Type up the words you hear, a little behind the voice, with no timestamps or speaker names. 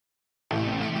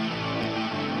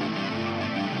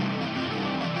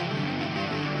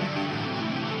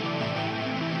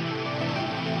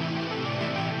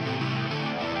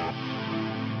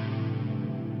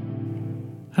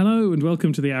Hello and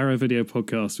welcome to the Arrow Video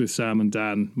Podcast with Sam and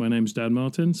Dan. My name's Dan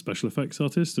Martin, special effects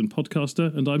artist and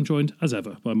podcaster, and I'm joined, as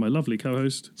ever, by my lovely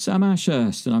co-host... Sam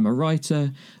Ashurst, and I'm a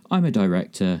writer, I'm a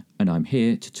director, and I'm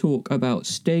here to talk about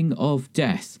Sting of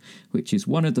Death, which is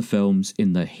one of the films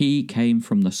in the He Came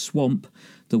From the Swamp,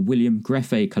 the William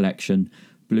Grefé Collection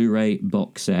Blu-ray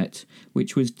box set,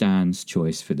 which was Dan's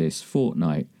choice for this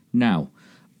fortnight. Now,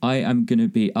 I am going to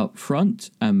be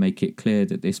upfront and make it clear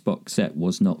that this box set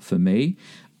was not for me.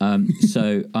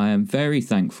 So I am very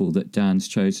thankful that Dan's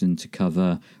chosen to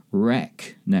cover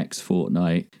Wreck next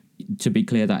fortnight. To be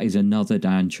clear, that is another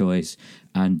Dan choice,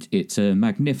 and it's a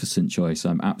magnificent choice.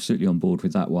 I'm absolutely on board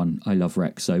with that one. I love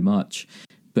Wreck so much.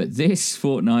 But this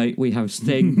fortnight, we have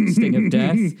Sting of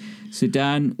Death. So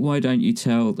Dan, why don't you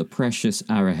tell the precious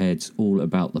arrowheads all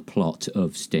about the plot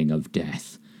of Sting of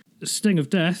Death? Sting of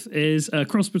Death is a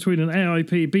cross between an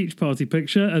AIP beach party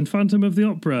picture and Phantom of the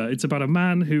Opera. It's about a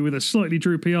man who, with a slightly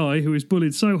droopy eye, who is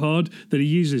bullied so hard that he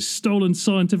uses stolen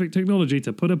scientific technology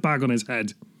to put a bag on his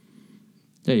head.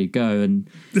 There you go, and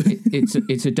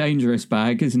it's a dangerous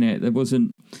bag, isn't it? There wasn't...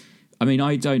 I mean,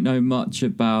 I don't know much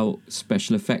about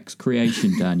special effects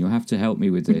creation, Dan. You'll have to help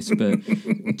me with this. But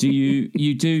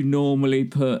you do normally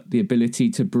put the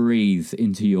ability to breathe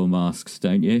into your masks,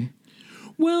 don't you?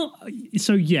 Well,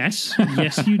 so yes,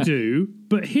 you do.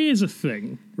 But here's a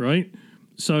thing, right?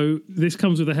 So this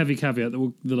comes with a heavy caveat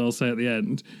that I'll say at the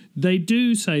end. They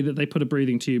do say that they put a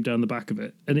breathing tube down the back of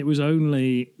it, and it was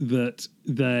only that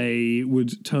they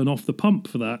would turn off the pump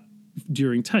for that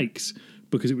during takes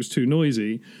because it was too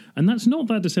noisy. And that's not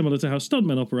that dissimilar to how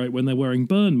stuntmen operate when they're wearing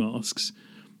burn masks.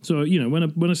 So, you know,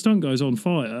 when a stunt guy's on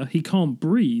fire, he can't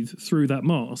breathe through that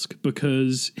mask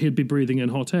because he'd be breathing in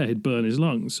hot air, he'd burn his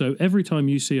lungs. So every time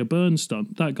you see a burn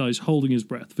stunt, that guy's holding his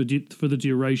breath for the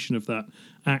duration of that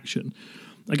action.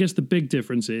 I guess the big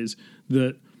difference is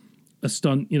that a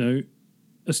stunt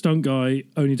guy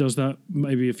only does that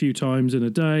maybe a few times in a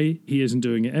day. He isn't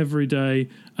doing it every day.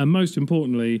 And most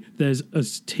importantly, there's a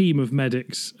team of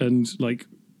medics and like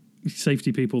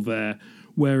safety people there,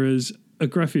 whereas a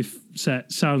graphic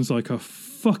set sounds like a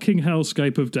fucking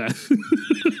hellscape of death.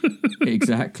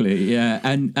 Exactly, yeah.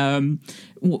 And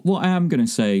what I am going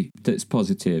to say that's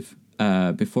positive,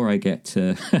 before I get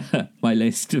to my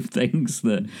list of things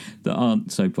that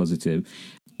aren't so positive,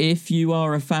 if you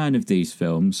are a fan of these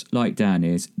films, like Dan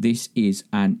is, this is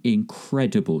an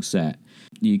incredible set.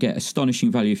 You get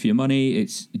astonishing value for your money.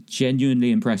 It's genuinely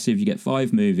impressive. You get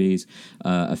 5 movies,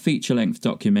 a feature-length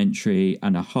documentary,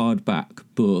 and a hardback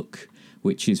book,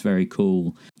 which is very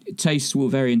cool. Tastes will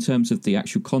vary in terms of the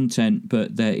actual content,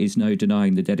 but there is no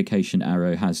denying the dedication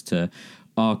Arrow has to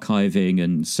archiving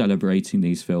and celebrating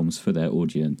these films for their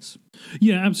audience.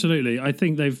 Yeah, absolutely. I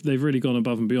think they've really gone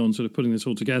above and beyond sort of putting this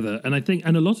all together. And I think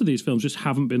a lot of these films just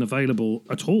haven't been available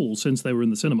at all since they were in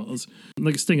the cinemas.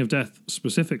 Like Sting of Death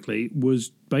specifically was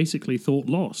basically thought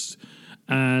lost.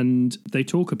 And they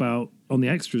talk about, on the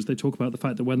extras, they talk about the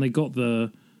fact that when they got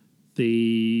the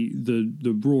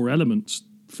raw elements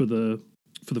for the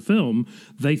film,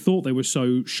 they thought they were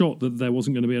so shot that there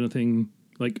wasn't going to be anything,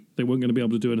 like they weren't going to be able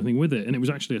to do anything with it, and it was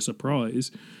actually a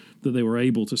surprise that they were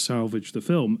able to salvage the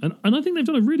film. And I think they've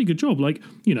done a really good job. Like,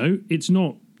 you know, it's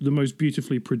not the most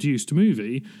beautifully produced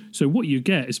movie, so what you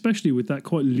get, especially with that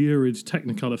quite lurid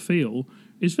Technicolor feel,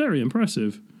 is very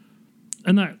impressive,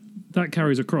 and that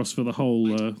carries across for the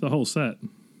whole set.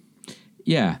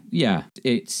 Yeah,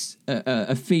 it's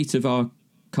a feat of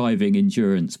archiving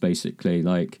endurance, basically.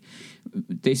 Like,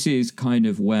 this is kind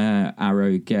of where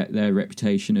Arrow get their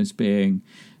reputation as being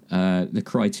the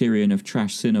criterion of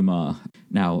trash cinema.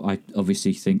 Now, I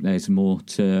obviously think there's more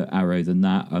to Arrow than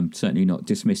that. I'm certainly not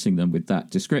dismissing them with that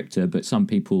descriptor, but some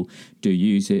people do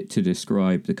use it to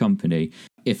describe the company.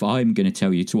 If I'm going to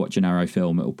tell you to watch an Arrow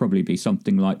film, it'll probably be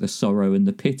something like The Sorrow and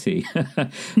the Pity.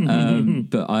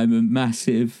 But I'm a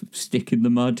massive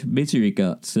stick-in-the-mud misery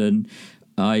guts, and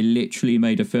I literally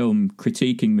made a film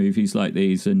critiquing movies like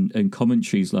these and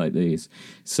commentaries like these.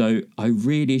 So I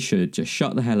really should just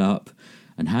shut the hell up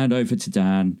and hand over to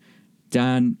Dan.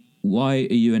 Dan, why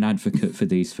are you an advocate for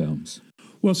these films?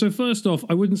 Well, so first off,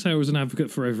 I wouldn't say I was an advocate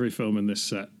for every film in this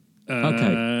set.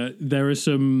 Okay. There is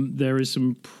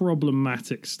some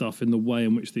problematic stuff in the way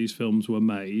in which these films were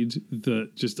made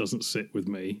that just doesn't sit with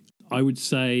me. I would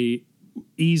say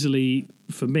easily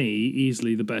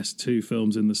the best 2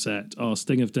 films in the set are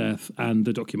Sting of Death and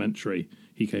the documentary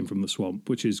He Came From the Swamp,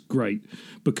 which is great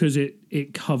because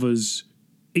it covers...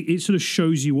 It sort of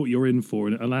shows you what you're in for,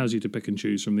 and it allows you to pick and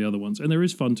choose from the other ones. And there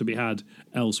is fun to be had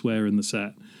elsewhere in the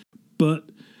set. But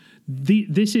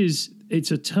this is it's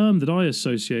a term that I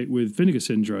associate with Vinegar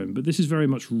Syndrome, but this is very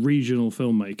much regional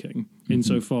filmmaking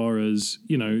insofar as,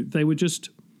 they were just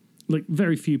like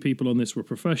very few people on this were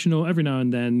professional. Every now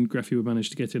and then Greffy would manage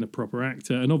to get in a proper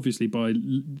actor. And obviously by,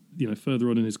 further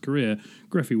on in his career,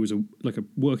 Greffy was a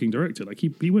working director. Like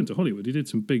he went to Hollywood. He did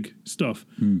some big stuff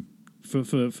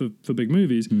for big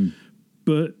movies,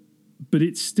 but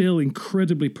it's still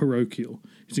incredibly parochial.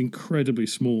 It's incredibly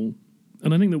small.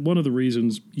 And I think that one of the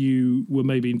reasons you were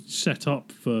maybe set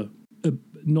up for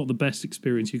not the best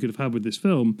experience you could have had with this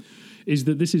film is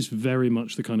that this is very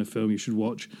much the kind of film you should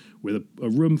watch with a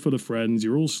room full of friends.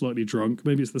 You're all slightly drunk.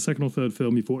 Maybe it's the second or third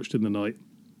film you've watched in the night.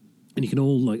 And you can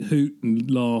all like hoot and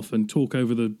laugh and talk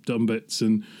over the dumb bits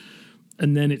and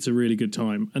then it's a really good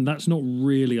time. And that's not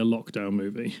really a lockdown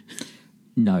movie.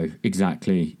 No,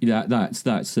 exactly.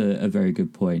 That's a very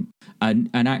good point. And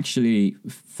actually,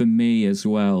 for me as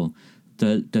well,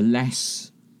 the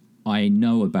less I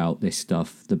know about this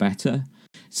stuff, the better.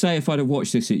 Say if I'd have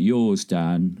watched this at yours,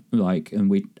 Dan, and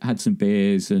we'd had some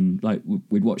beers and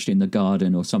we'd watched it in the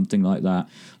garden or something like that,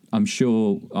 I'm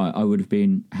sure I would have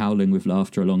been howling with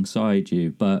laughter alongside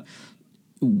you. But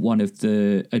one of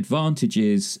the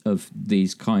advantages of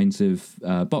these kinds of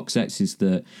box sets is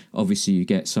that obviously you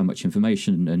get so much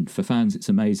information, and for fans it's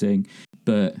amazing.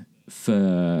 But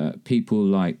for people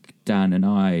like Dan and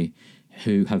I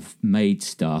who have made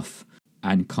stuff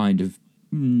and kind of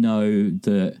know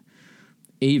that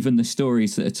even the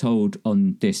stories that are told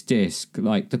on this disc,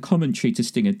 like the commentary to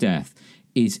Sting of Death,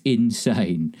 is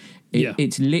insane.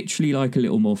 It's literally like A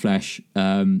Little More Flesh.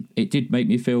 It did make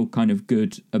me feel kind of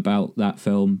good about that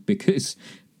film because,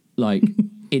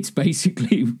 it's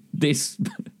basically this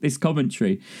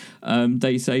commentary.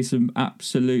 They say some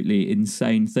absolutely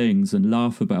insane things and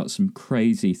laugh about some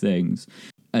crazy things.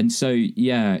 And so,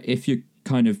 if you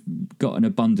kind of got an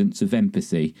abundance of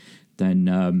empathy,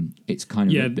 then it's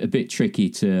kind of a bit tricky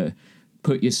to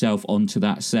put yourself onto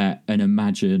that set and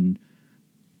imagine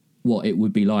what it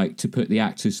would be like to put the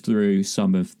actors through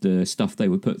some of the stuff they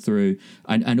were put through,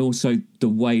 and also the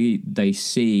way they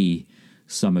see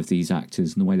some of these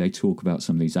actors and the way they talk about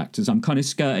some of these actors. I'm kind of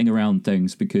skirting around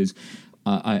things because,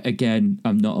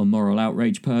 I'm not a moral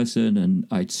outrage person, and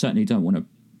I certainly don't want to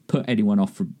put anyone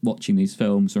off from watching these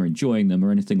films or enjoying them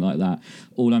or anything like that.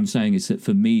 All I'm saying is that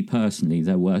for me personally,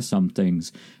 there were some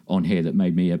things on here that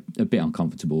made me a bit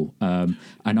uncomfortable. And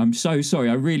I'm so sorry.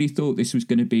 I really thought this was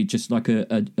going to be just like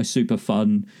a super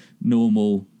fun,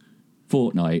 normal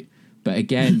fortnight. But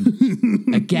again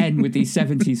with these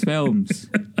 70s films.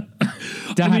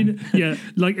 Dan. I mean,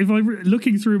 if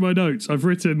looking through my notes, I've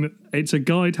written it's a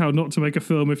guide how not to make a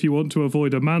film if you want to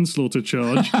avoid a manslaughter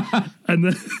charge, and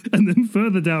then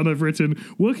further down I've written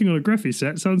working on a Greffy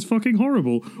set sounds fucking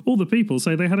horrible. All the people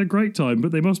say they had a great time,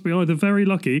 but they must be either very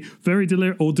lucky, very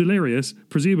or delirious,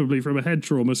 presumably from a head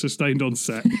trauma sustained on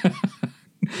set.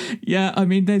 Yeah, I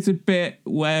mean, there's a bit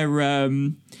where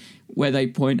they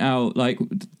point out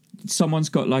someone's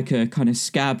got a kind of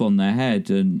scab on their head,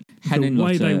 and the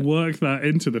way they work that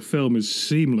into the film is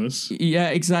seamless. Yeah,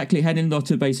 exactly.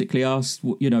 Henenlotter basically asks,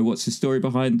 what's the story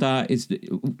behind that?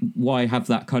 Why have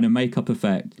that kind of makeup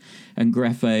effect? And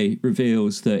Greffy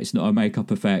reveals that it's not a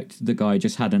makeup effect. The guy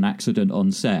just had an accident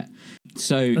on set.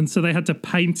 So they had to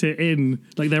paint it in.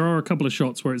 There are a couple of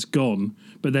shots where it's gone,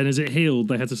 but then as it healed,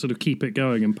 they had to sort of keep it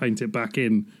going and paint it back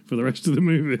in for the rest of the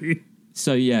movie.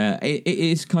 So it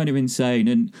is kind of insane.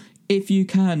 And if you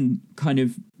can kind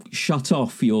of shut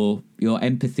off your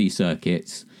empathy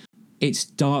circuits, it's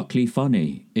darkly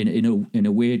funny in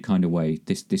a weird kind of way.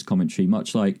 This commentary,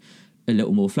 much like A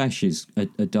Little More Flesh is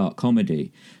a dark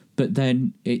comedy, but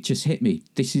then it just hit me.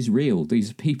 This is real.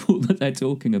 These are people that they're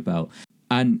talking about.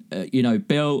 And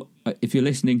Bill, if you're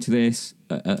listening to this,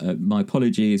 my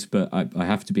apologies, but I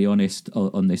have to be honest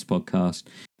on this podcast.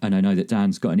 And I know that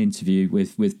Dan's got an interview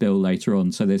with Bill later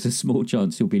on, so there's a small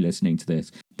chance he'll be listening to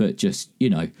this. But just,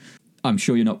 I'm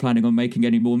sure you're not planning on making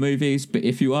any more movies, but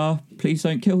if you are, please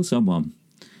don't kill someone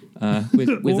with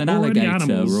an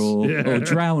alligator or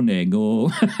drowning or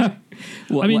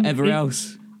whatever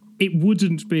else. It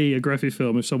wouldn't be a Greffy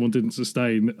film if someone didn't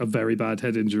sustain a very bad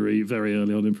head injury very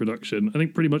early on in production. I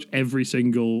think pretty much every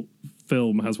single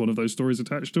film has one of those stories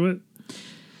attached to it.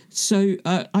 So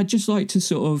I'd just like to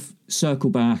sort of circle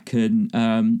back and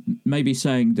maybe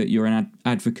saying that you're an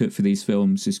advocate for these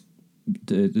films is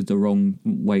the wrong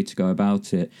way to go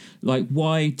about it.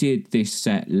 Why did this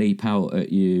set leap out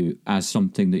at you as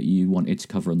something that you wanted to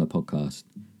cover on the podcast?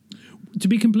 To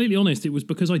be completely honest, it was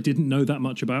because I didn't know that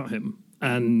much about him.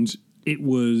 And it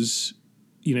was,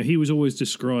 he was always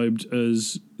described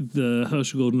as the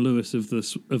Herschel Gordon Lewis of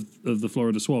the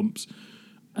Florida swamps.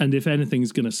 And if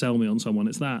anything's going to sell me on someone,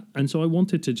 it's that. And so I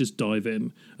wanted to just dive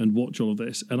in and watch all of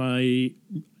this.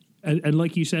 And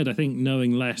like you said, I think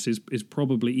knowing less is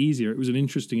probably easier. It was an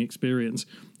interesting experience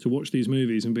to watch these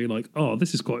movies and be like, oh,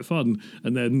 this is quite fun.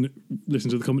 And then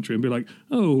listen to the commentary and be like,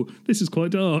 oh, this is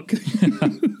quite dark.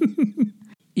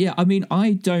 Yeah, I mean,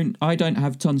 I don't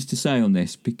have tons to say on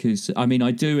this because, I mean,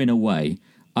 I do in a way.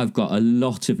 I've got a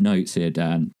lot of notes here,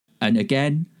 Dan. And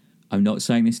again, I'm not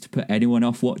saying this to put anyone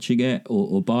off watching it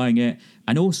or buying it.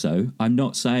 And also, I'm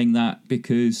not saying that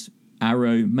because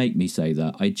Arrow make me say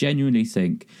that. I genuinely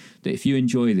think that if you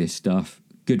enjoy this stuff,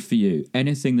 good for you.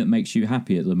 Anything that makes you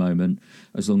happy at the moment,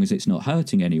 as long as it's not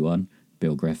hurting anyone,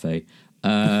 Bill Greffe,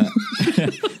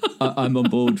 I'm on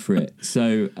board for it.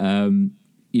 So,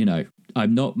 you know,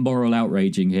 I'm not moral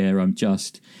outraging here. I'm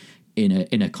just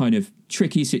in a kind of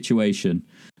tricky situation,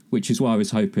 which is why I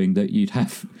was hoping that you'd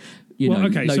have,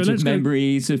 loads of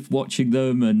memories of watching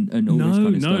them and all this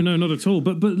kind of stuff. No, not at all.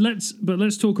 But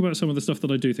let's talk about some of the stuff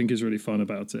that I do think is really fun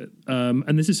about it.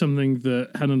 And this is something that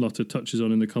Helen Lotte touches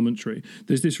on in the commentary.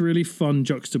 There's this really fun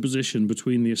juxtaposition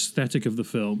between the aesthetic of the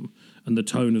film and the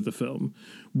tone of the film.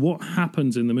 What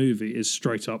happens in the movie is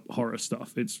straight up horror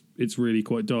stuff. It's really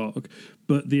quite dark.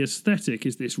 But the aesthetic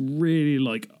is this really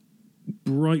like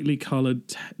brightly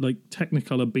coloured, like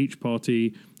Technicolor beach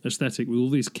party aesthetic with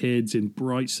all these kids in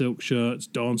bright silk shirts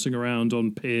dancing around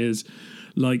on piers,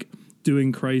 like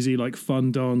doing crazy like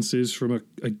fun dances from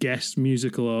a guest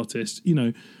musical artist, you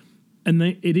know. And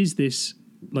it is this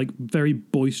like very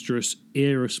boisterous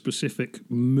era specific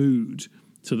mood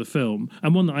to the film,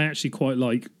 and one that I actually quite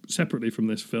like separately from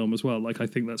this film as well. Like I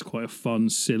think that's quite a fun,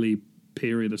 silly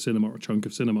period of cinema or chunk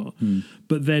of cinema.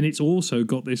 But then it's also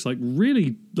got this like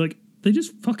really like they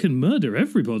just fucking murder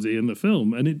everybody in the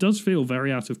film, and it does feel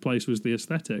very out of place with the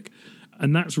aesthetic,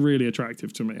 and that's really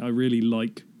attractive to me. I really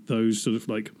like those sort of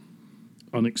like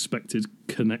unexpected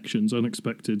connections,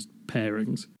 unexpected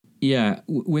pairings. Yeah,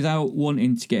 without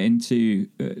wanting to get into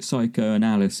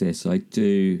psychoanalysis, I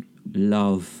do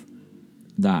love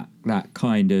that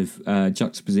kind of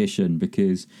juxtaposition,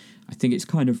 because I think it's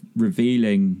kind of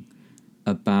revealing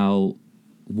about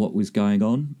what was going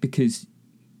on, because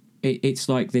it's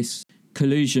like this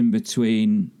collusion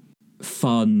between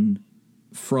fun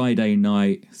Friday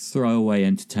night throwaway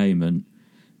entertainment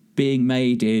being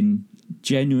made in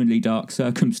genuinely dark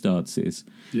circumstances.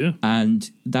 Yeah. And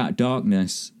that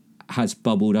darkness has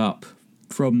bubbled up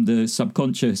from the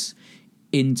subconscious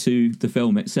into the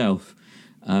film itself.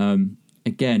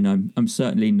 Again, I'm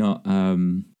certainly not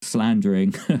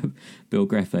slandering Bill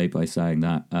Greffe by saying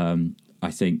that. I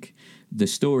think the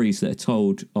stories that are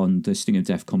told on the Sting of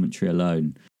Death commentary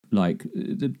alone, like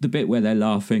the bit where they're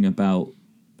laughing about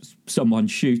someone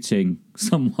shooting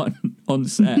someone on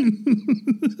set,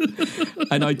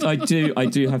 and I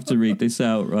do have to read this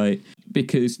out, right?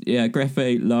 Because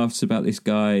Greffe laughs about this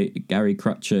guy Gary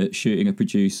Crutcher shooting a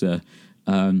producer.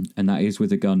 And that is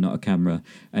with a gun, not a camera.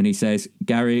 And he says,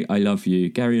 Gary, I love you.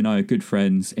 Gary and I are good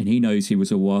friends, and he knows he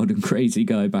was a wild and crazy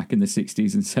guy back in the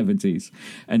 60s and 70s.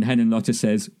 And Helen Lotte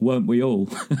says, weren't we all?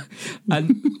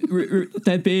 And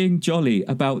they're being jolly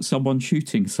about someone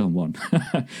shooting someone.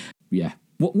 Yeah.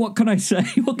 What can I say?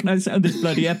 What can I say on this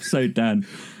bloody episode, Dan?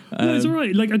 No, it's all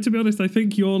right. Like, to be honest, I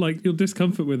think your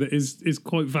discomfort with it is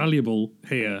quite valuable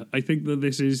here. I think that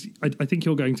this is. I think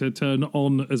you're going to turn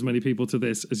on as many people to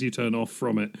this as you turn off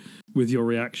from it with your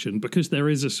reaction, because there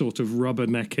is a sort of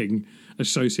rubbernecking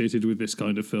associated with this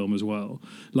kind of film as well.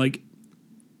 Like,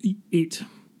 it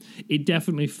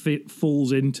definitely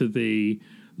falls into the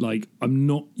like.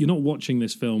 You're not watching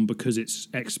this film because it's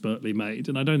expertly made,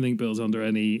 and I don't think Bill's under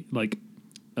any like.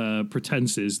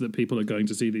 Pretenses that people are going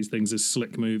to see these things as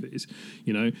slick movies.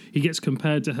 You know, he gets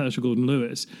compared to Herschel Gordon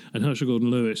Lewis, and Herschel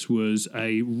Gordon Lewis was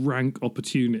a rank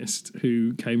opportunist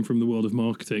who came from the world of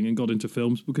marketing and got into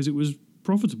films because it was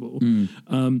profitable.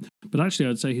 But actually,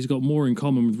 I'd say he's got more in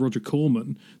common with Roger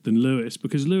Corman than Lewis,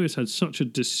 because Lewis had such a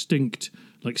distinct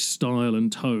like style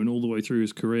and tone all the way through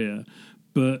his career,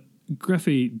 but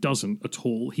Greffe doesn't at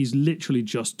all. He's literally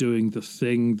just doing the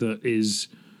thing that is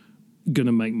going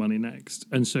to make money next.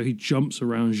 And so he jumps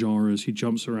around genres, he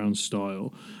jumps around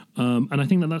style. And I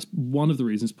think that's one of the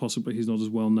reasons possibly he's not as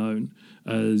well known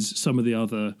as some of the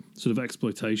other sort of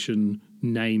exploitation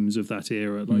names of that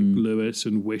era, like Lewis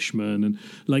and Wishman. And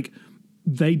like,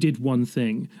 they did one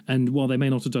thing, and while they may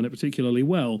not have done it particularly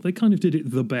well, they kind of did it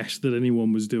the best that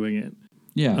anyone was doing it.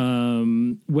 Yeah.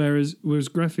 Whereas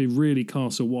Greffe really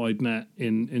casts a wide net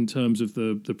in terms of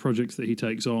the projects that he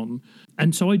takes on.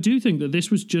 And so I do think that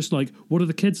this was just like, what are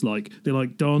the kids like? They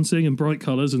like dancing and bright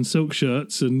colours and silk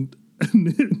shirts and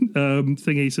Neil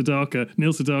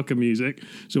Sedaka music.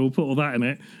 So we'll put all that in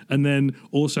it, and then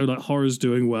also like horror's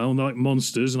doing well, like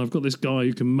monsters. And I've got this guy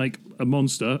who can make a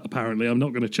monster. Apparently, I'm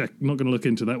not going to look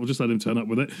into that. We'll just let him turn up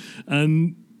with it,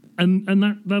 and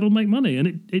that'll make money. And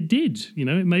it did. You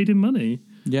know, it made him money.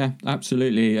 Yeah,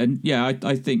 absolutely. And yeah,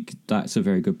 I think that's a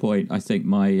very good point. I think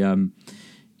my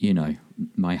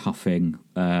my huffing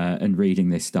and reading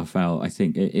this stuff out, I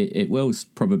think it will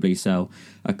probably sell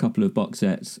a couple of box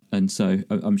sets, and so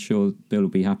I'm sure Bill will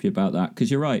be happy about that, because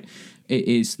you're right, it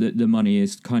is that the money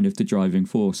is kind of the driving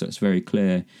force. That's very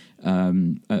clear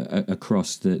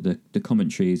across the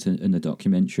commentaries and the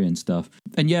documentary and stuff.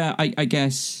 And yeah, I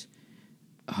guess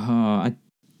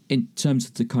in terms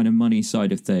of the kind of money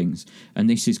side of things, and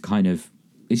this is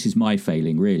my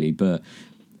failing really, but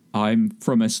I'm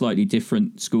from a slightly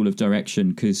different school of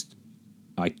direction, because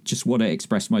I just want to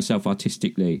express myself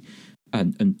artistically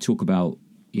and talk about,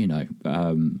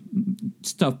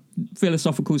 stuff,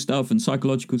 philosophical stuff and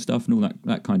psychological stuff and all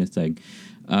that kind of thing.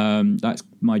 That's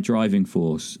my driving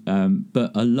force.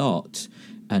 But a lot,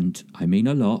 and I mean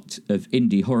a lot, of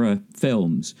indie horror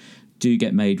films do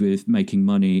get made with making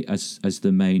money as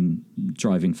the main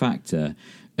driving factor.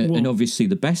 And obviously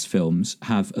the best films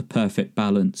have a perfect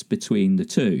balance between the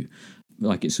two.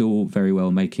 Like, it's all very well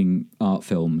making art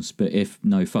films, but if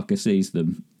no fucker sees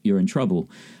them, you're in trouble.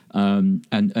 And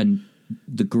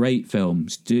the great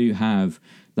films do have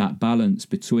that balance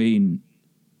between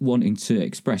wanting to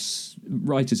express,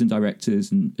 writers and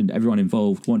directors and everyone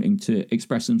involved wanting to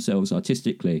express themselves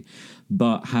artistically,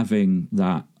 but having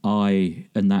that eye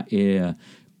and that ear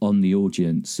on the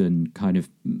audience and kind of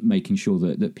making sure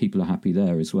that people are happy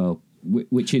there as well,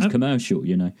 which is commercial,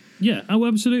 Yeah,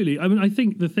 absolutely. I mean, I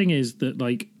think the thing is that,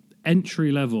 like,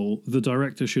 entry level, the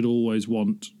director should always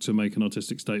want to make an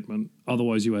artistic statement.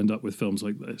 Otherwise, you end up with films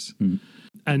like this.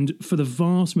 And for the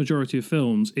vast majority of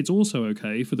films, it's also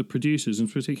okay for the producers,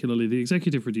 and particularly the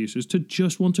executive producers, to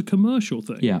just want a commercial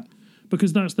thing. Yeah.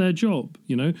 Because that's their job,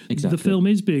 Exactly. The film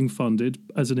is being funded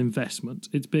as an investment.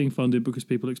 It's being funded because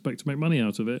people expect to make money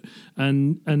out of it.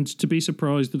 And to be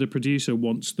surprised that a producer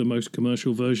wants the most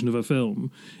commercial version of a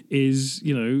film is,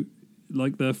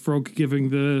 like the frog giving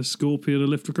the scorpion a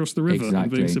lift across the river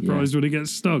and being surprised when it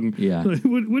gets stung. Yeah. Like,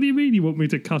 what do you mean you want me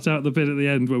to cut out the bit at the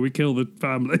end where we kill the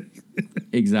family?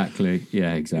 Exactly.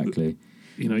 Yeah, exactly.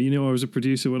 You knew I was a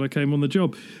producer when I came on the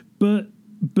job. But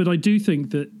I do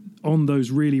think that on those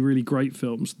really, really great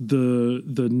films,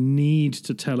 the need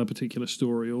to tell a particular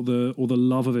story or the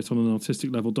love of it on an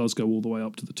artistic level does go all the way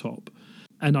up to the top.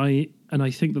 And I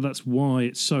think that that's why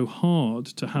it's so hard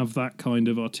to have that kind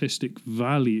of artistic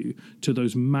value to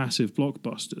those massive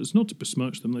blockbusters. Not to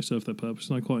besmirch them, they serve their purpose,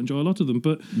 and I quite enjoy a lot of them.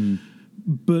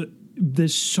 But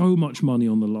there's so much money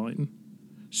on the line.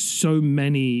 So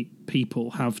many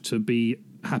people have to be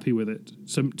happy with it,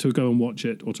 so to go and watch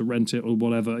it or to rent it or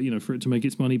whatever, for it to make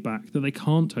its money back, that they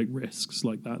can't take risks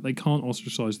like that. They can't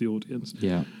ostracize the audience.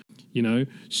 Yeah.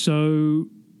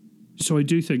 So I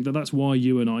do think that that's why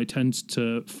you and I tend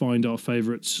to find our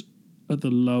favorites at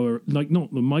the lower, like,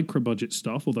 not the micro budget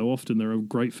stuff, although often there are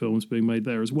great films being made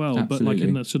there as well. Absolutely. But like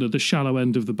in the sort of the shallow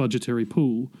end of the budgetary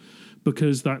pool,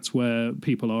 because that's where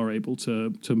people are able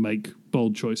to make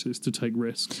bold choices, to take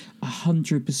risks.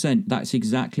 100%. That's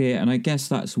exactly it. And I guess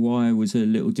that's why I was a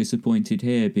little disappointed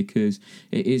here, because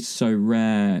it is so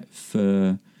rare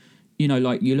for,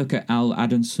 like, you look at Al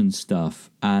Adamson stuff,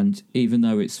 and even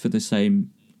though it's for the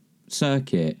same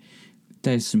circuit,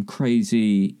 there's some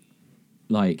crazy,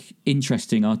 like,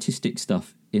 interesting artistic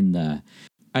stuff in there.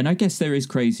 And I guess there is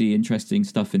crazy, interesting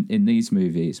stuff in these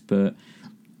movies, but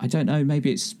I don't know,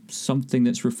 maybe it's something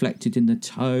that's reflected in the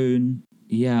tone.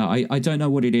 Yeah, I don't know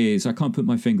what it is. I can't put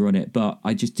my finger on it, but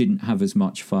I just didn't have as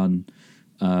much fun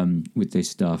with this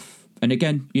stuff. And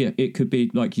again, yeah, it could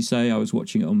be, like you say, I was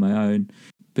watching it on my own.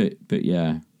 But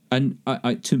yeah. And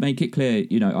I to make it clear,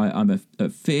 I'm a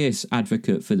fierce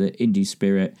advocate for the indie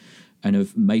spirit and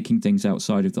of making things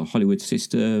outside of the Hollywood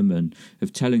system and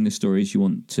of telling the stories you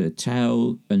want to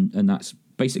tell. And that's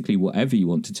basically whatever you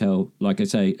want to tell, like I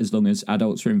say, as long as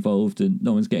adults are involved and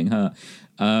no one's getting hurt.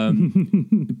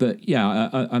 But yeah,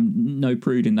 I'm no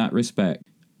prude in that respect.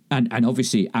 And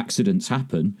obviously accidents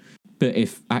happen. But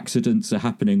if accidents are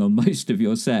happening on most of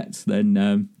your sets,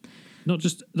 then... Not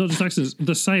just accidents,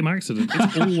 the same accident.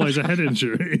 It's always a head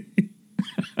injury.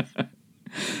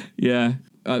 Yeah.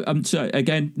 I'm so,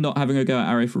 again, not having a go at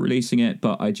Arrow for releasing it,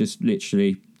 but I just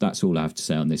literally, that's all I have to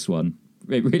say on this one.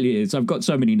 It really is. I've got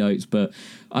so many notes, but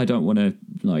I don't want to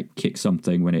like kick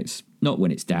something when it's not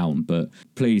when it's down. But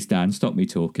please, Dan, stop me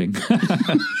talking.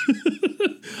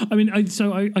 I mean, I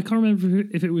can't remember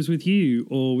if it was with you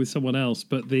or with someone else,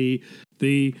 but the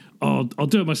I'll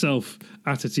do it myself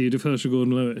attitude of Herschel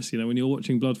Gordon Lewis. You know, when you're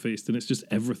watching Blood Feast and it's just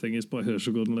everything is by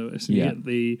Herschel Gordon Lewis, and you get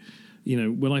the, you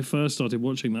know, when I first started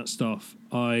watching that stuff,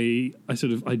 I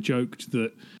joked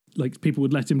that like people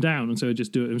would let him down and so he'd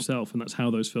just do it himself, and that's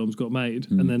how those films got made.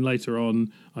 And then later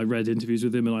on, I read interviews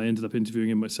with him and I ended up interviewing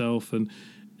him myself, and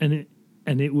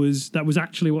that was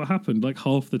actually what happened. Like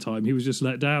half the time he was just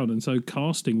let down, and so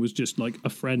casting was just like a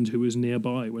friend who was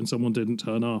nearby when someone didn't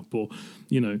turn up, or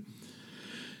you know.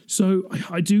 So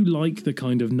I do like the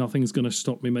kind of nothing's going to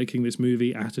stop me making this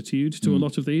movie attitude to a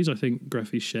lot of these. I think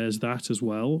Greffy shares that as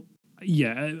well.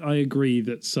 Yeah, I agree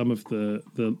that some of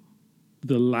the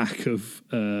lack of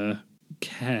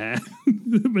care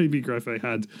that maybe Greffy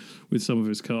had with some of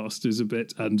his cast is a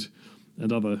bit, and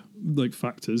other like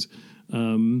factors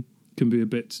can be a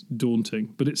bit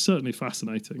daunting, but it's certainly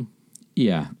fascinating.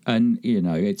 Yeah, and you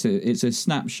know, it's a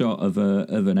snapshot of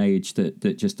an age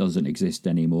that just doesn't exist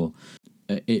anymore.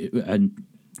 And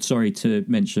sorry to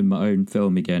mention my own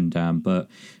film again, Dan, but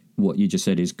what you just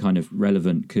said is kind of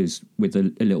relevant because with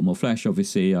a little more flesh,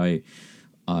 obviously, I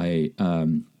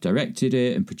directed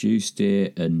it and produced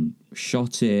it and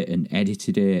shot it and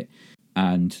edited it.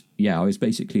 And yeah, I was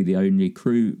basically the only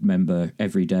crew member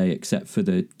every day except for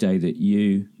the day that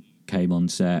you came on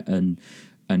set, and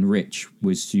Rich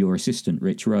was your assistant,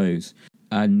 Rich Rose.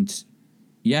 And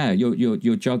yeah,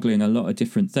 you're juggling a lot of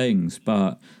different things,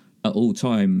 but at all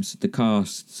times, the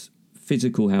cast's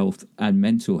physical health and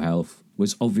mental health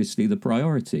was obviously the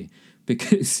priority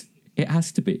because it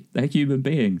has to be. They're human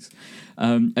beings.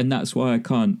 And that's why I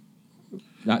can't.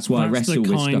 That's why I wrestle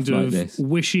with stuff like this.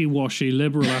 Wishy-washy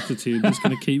liberal attitude that's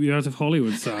going to keep you out of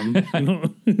Hollywood, Sam. I know,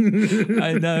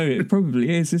 it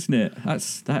probably is, isn't it?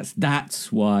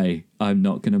 That's why I'm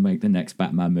not going to make the next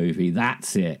Batman movie.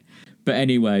 That's it. But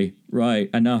anyway, right,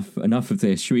 enough of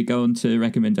this. Should we go on to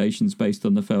recommendations based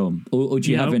on the film? Or do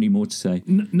you have any more to say?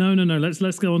 No.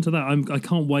 Let's go on to that. I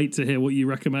can't wait to hear what you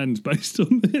recommend based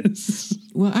on this.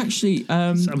 Well, actually...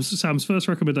 Sam's first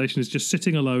recommendation is just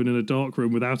sitting alone in a dark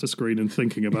room without a screen and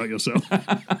thinking about yourself.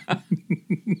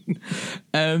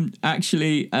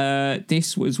 Actually,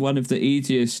 this was one of the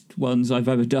easiest ones I've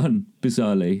ever done,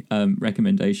 bizarrely,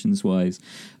 recommendations-wise.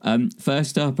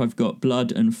 First up, I've got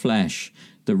Blood and Flesh,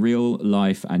 the real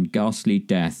life and ghastly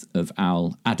death of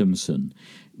Al Adamson.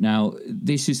 Now,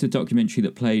 this is the documentary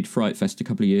that played Fright Fest a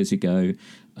couple of years ago,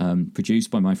 produced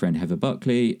by my friend Heather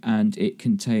Buckley, and it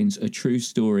contains a true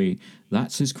story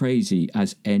that's as crazy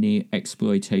as any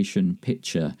exploitation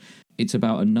picture. It's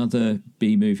about another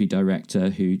B-movie director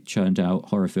who churned out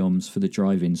horror films for the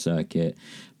drive-in circuit,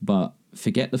 but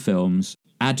forget the films.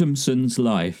 Adamson's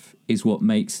life is what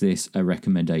makes this a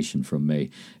recommendation from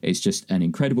me. It's just an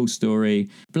incredible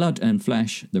story. Blood and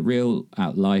Flesh, the real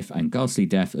life and ghastly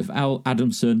death of Al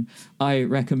Adamson. I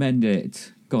recommend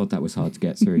it. God, that was hard to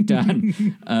get through. Dan,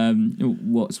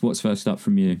 what's first up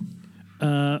from you?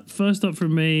 First up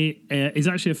from me is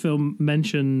actually a film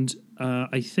mentioned,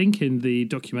 I think, in the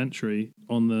documentary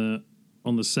on the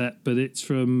set, but it's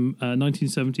from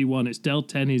 1971. It's Del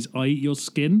Tenney's I Eat Your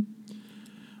Skin.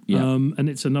 Yeah. And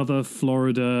it's another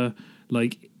Florida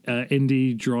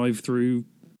indie drive-in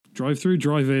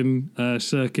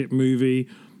circuit movie.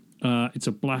 It's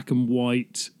a black and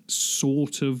white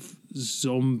sort of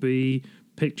zombie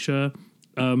picture.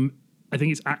 I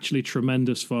think it's actually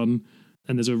tremendous fun,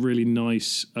 and there's a really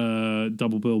nice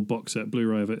double bill box set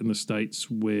Blu-ray of it in the States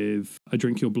with I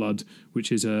Drink Your Blood,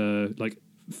 which is a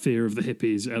Fear of the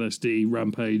Hippies LSD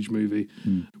rampage movie,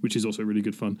 which is also really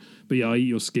good fun. But yeah, I Eat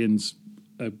Your Skin's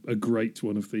a great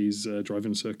one of these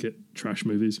drive-in circuit trash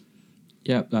movies.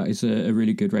 Yeah, that is a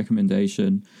really good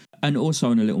recommendation. And also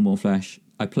on A Little More Flesh,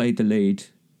 I played the lead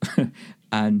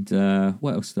and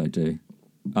what else did I do?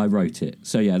 I wrote it.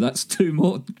 So yeah, that's two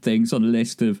more things on the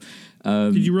list of...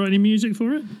 Did you write any music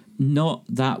for it? Not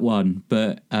that one,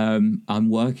 but I'm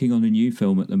working on a new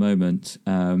film at the moment,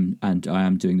 and I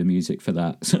am doing the music for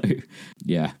that. So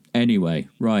yeah, anyway,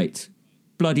 right.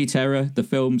 Bloody Terror, the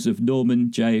films of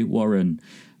Norman J. Warren.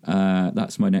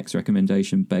 That's my next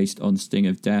recommendation based on Sting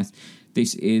of Death.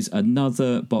 This is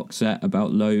another box set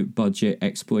about low-budget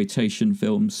exploitation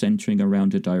films centering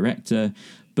around a director,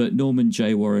 but Norman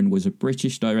J. Warren was a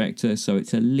British director, so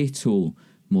it's a little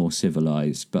more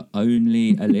civilized, but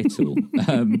only a little.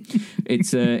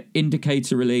 It's a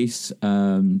indicator release,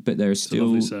 but there are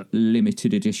still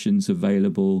limited editions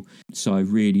available. So I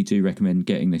really do recommend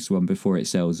getting this one before it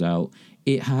sells out.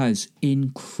 It has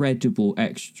incredible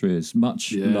extras,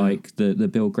 much like the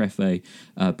Bill Greffe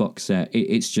box set.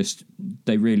 It's just,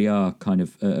 they really are kind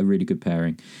of a really good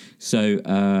pairing. So,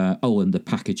 and the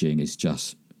packaging is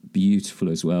just beautiful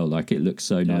as well. Like, it looks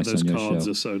so nice on your shelf. Those cards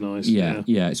are so nice. Yeah,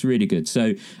 it's really good.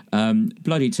 So,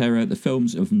 Bloody Terror, the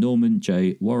films of Norman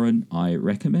J. Warren, I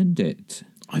recommend it.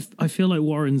 I feel like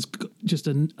Warren's just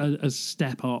a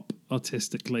step up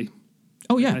artistically.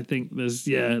 Oh yeah, I think there's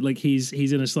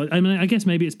he's in a slight. I mean, I guess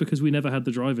maybe it's because we never had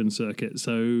the drive-in circuit,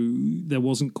 so there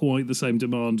wasn't quite the same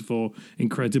demand for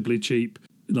incredibly cheap,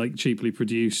 cheaply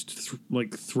produced,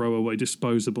 throwaway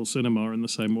disposable cinema in the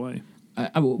same way.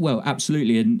 Well,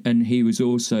 absolutely, and he was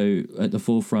also at the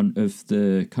forefront of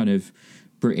the kind of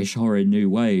British horror new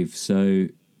wave. So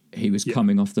he was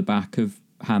coming off the back of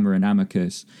Hammer and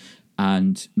Amicus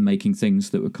and making things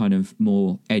that were kind of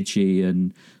more edgy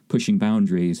and pushing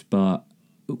boundaries, but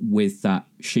with that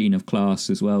sheen of class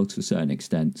as well to a certain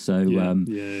extent. So So I'm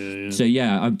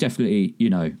definitely,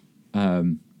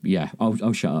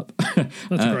 I'll shut up.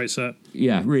 That's a great set.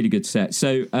 Yeah, really good set.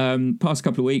 So past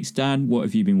couple of weeks, Dan, what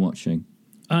have you been watching?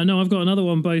 No, I've got another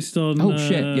one based on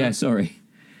shit, yeah, sorry.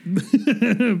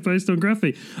 based on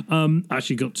Graphy.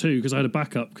 Actually got two because I had a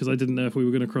backup because I didn't know if we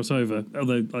were going to cross over,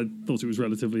 although I thought it was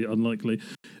relatively unlikely.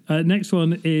 Next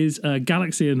one is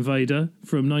Galaxy Invader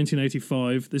from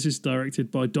 1985. This is directed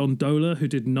by Don Dola, who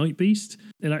did Night Beast.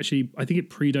 And actually, I think it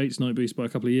predates Night Beast by a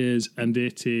couple of years, and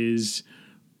it is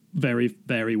very,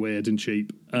 very weird and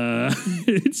cheap.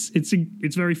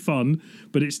 It's very fun,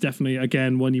 but it's definitely,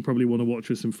 again, one you probably want to watch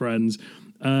with some friends.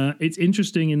 It's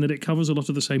interesting in that it covers a lot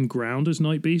of the same ground as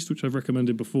Night Beast, which I've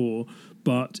recommended before,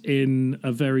 but in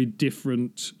a very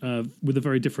different, with a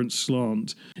very different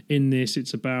slant. In this,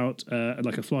 it's about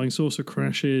a flying saucer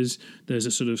crashes. There's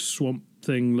a sort of swamp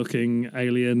thing looking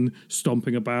alien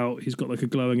stomping about. He's got like a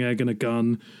glowing egg and a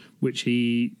gun, which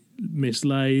he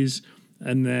mislays,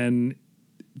 and then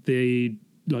the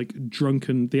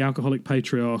alcoholic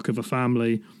patriarch of a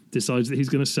family decides that he's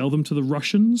going to sell them to the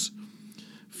Russians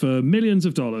for millions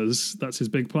of dollars. That's his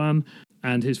big plan.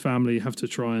 And his family have to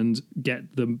try and get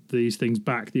these things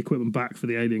back, the equipment back for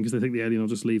the alien, because they think the alien will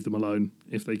just leave them alone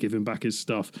if they give him back his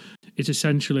stuff. It's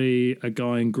essentially a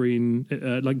guy in green,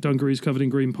 like dungarees covered in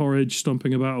green porridge,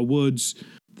 stomping about a woods.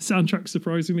 The soundtrack's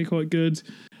surprisingly quite good.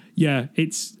 Yeah,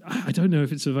 I don't know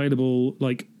if it's available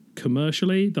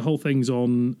commercially. The whole thing's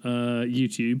on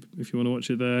YouTube if you want to watch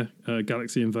it there.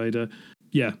 Galaxy Invader.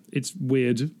 Yeah, it's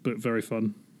weird but very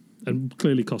fun, and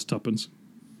clearly cost tuppence.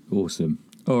 Awesome.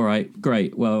 All right,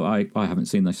 great. Well, I haven't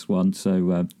seen this one,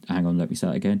 so hang on, let me say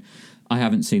it again. I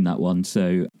haven't seen that one,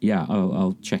 so yeah,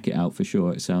 I'll check it out for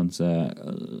sure. It sounds a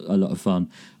lot of fun,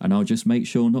 and I'll just make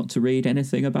sure not to read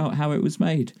anything about how it was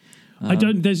made. I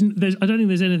don't think there's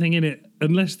anything in it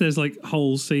unless there's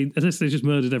whole scene, unless they just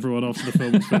murdered everyone after the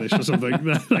film was finished or something.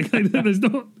 There's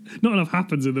not enough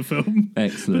happens in the film.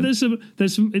 Excellent. But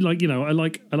there's some I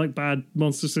like bad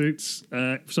monster suits.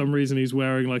 For some reason he's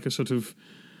wearing a sort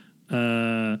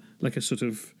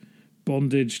of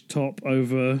bondage top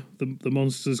over the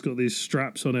monster's got these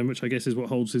straps on him, which I guess is what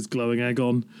holds his glowing egg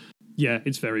on. Yeah,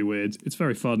 it's very weird. It's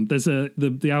very fun. There's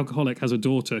the alcoholic has a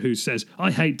daughter who says,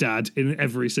 "I hate Dad" in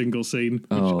every single scene,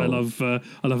 which I love. I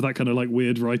love that kind of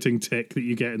weird writing tick that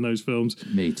you get in those films.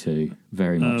 Me too,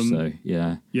 very much so.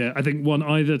 Yeah, yeah. I think one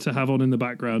either to have on in the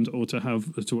background or to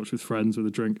watch with friends with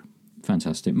a drink.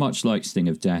 Fantastic, much like Sting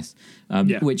of Death,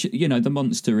 which the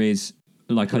monster is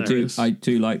hilarious. I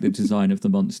do like the design of the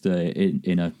monster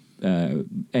in a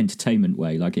entertainment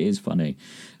way. It is funny,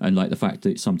 and the fact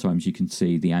that sometimes you can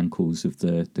see the ankles of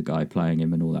the guy playing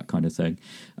him and all that kind of thing.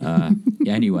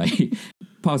 Anyway,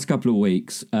 past couple of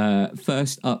weeks,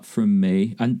 first up from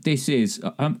me, and this is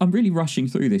I'm really rushing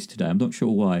through this today, I'm not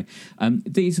sure why.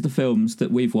 These are the films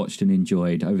that we've watched and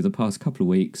enjoyed over the past couple of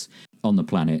weeks on the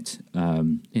planet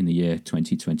in the year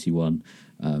 2021.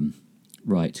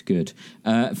 Right, good.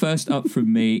 First up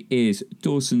from me is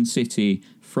Dawson City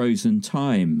Frozen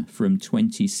Time from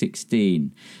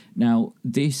 2016. Now,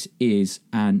 this is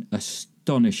an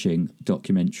astonishing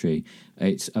documentary.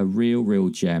 It's a real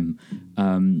gem.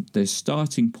 The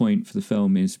starting point for the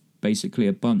film is basically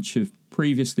a bunch of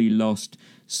previously lost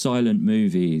silent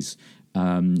movies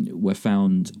were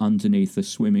found underneath a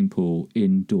swimming pool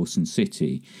in Dawson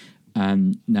City.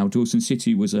 Now, Dawson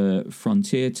City was a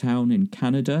frontier town in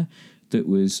Canada that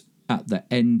was at the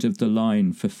end of the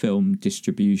line for film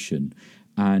distribution.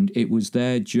 and it was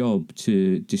their job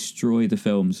to destroy the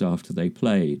films after they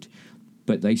played.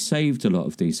 But they saved a lot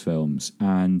of these films,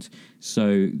 and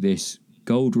so this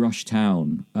Gold Rush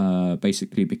town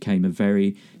basically became a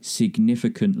very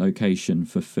significant location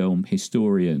for film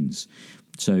historians.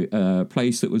 So a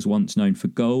place that was once known for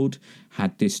gold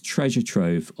had this treasure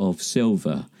trove of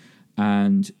silver,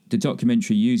 and the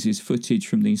documentary uses footage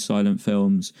from these silent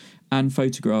films and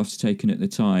photographs taken at the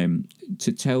time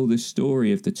to tell the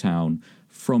story of the town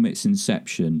from its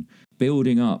inception,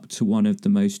 building up to one of the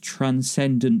most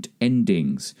transcendent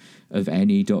endings of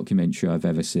any documentary I've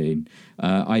ever seen.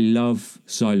 I love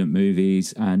silent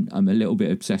movies, and I'm a little bit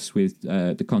obsessed with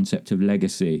the concept of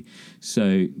legacy.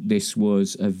 So this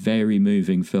was a very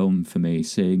moving film for me,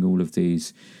 seeing all of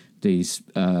these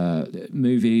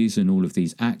movies and all of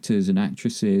these actors and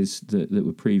actresses that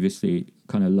were previously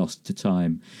kind of lost to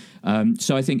time.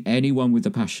 So I think anyone with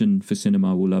a passion for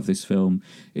cinema will love this film.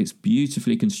 It's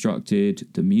beautifully constructed.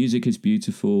 The music is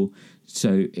beautiful.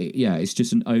 So it's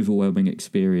just an overwhelming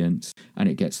experience, and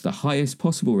it gets the highest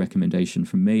possible recommendation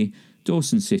from me.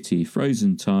 Dawson City,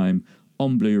 Frozen Time,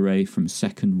 on Blu-ray from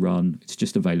Second Run. It's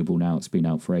just available now. It's been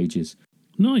out for ages.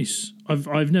 Nice.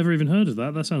 I've never even heard of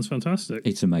that. That sounds fantastic.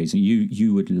 It's amazing.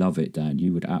 You would love it, Dan.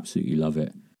 You would absolutely love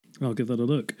it. I'll give that a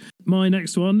look. My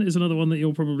next one is another one that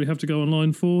you'll probably have to go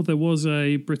online for. There was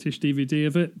a British DVD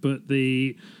of it, but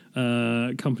the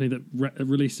company that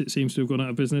released it seems to have gone out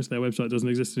of business. Their website doesn't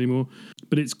exist anymore.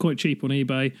 But it's quite cheap on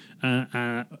eBay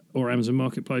or Amazon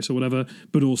Marketplace or whatever.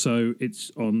 But also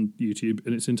it's on YouTube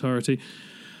in its entirety.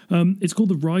 It's called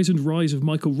The Rise and Rise of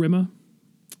Michael Rimmer.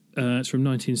 It's from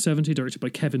 1970, directed by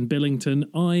Kevin Billington.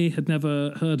 I had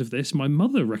never heard of this. My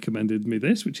mother recommended me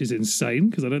this, which is insane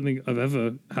because I don't think I've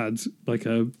ever had like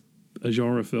a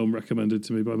genre film recommended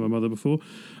to me by my mother before.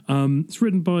 It's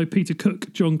written by Peter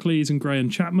Cook, John Cleese and Graham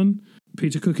Chapman.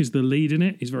 Peter Cook is the lead in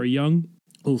it. He's very young.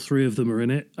 All three of them are in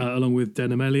it, along with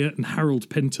Denham Elliott and Harold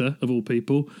Pinter, of all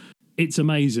people. It's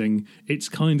amazing. It's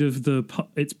kind of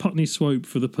it's Putney Swope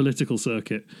for the political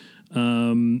circuit.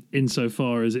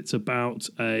 Insofar as it's about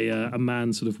a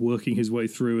man sort of working his way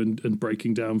through and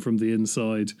breaking down from the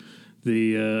inside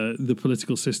the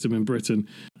political system in Britain.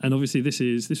 And obviously this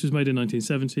was made in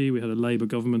 1970. We had a Labour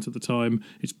government at the time.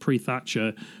 It's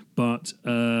pre-Thatcher, but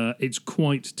it's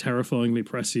quite terrifyingly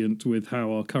prescient with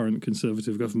how our current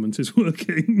Conservative government is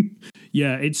working.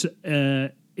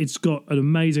 It's got an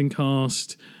amazing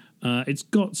cast. It's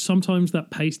got sometimes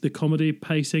that pace, the comedy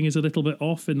pacing is a little bit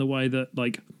off in the way that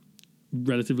like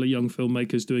relatively young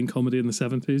filmmakers doing comedy in the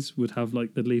 70s would have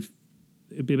it'd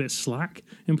be a bit slack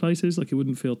in places, like it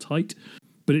wouldn't feel tight,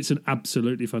 but it's an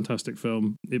absolutely fantastic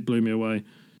film. It blew me away.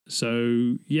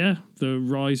 So The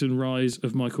Rise and Rise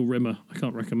of Michael Rimmer. I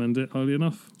can't recommend it highly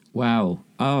enough. Wow.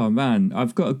 Oh man,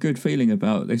 I've got a good feeling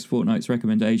about this fortnight's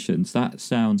recommendations. That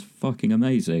sounds fucking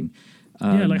amazing.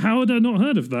 How had I not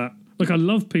heard of that? Like, I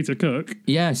love Peter Cook.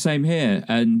 Yeah, same here.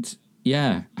 And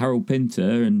Harold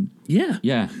Pinter and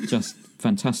just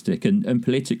fantastic, and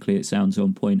politically it sounds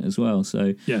on point as well.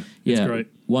 So it's great,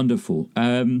 wonderful.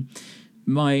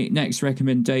 My next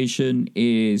recommendation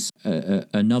is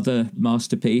another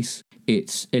masterpiece.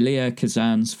 It's Elia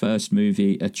Kazan's first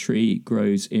movie, A Tree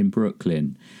Grows in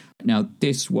Brooklyn. Now,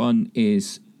 this one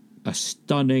is a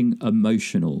stunning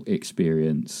emotional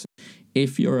experience.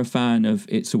 If you're a fan of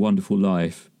It's a Wonderful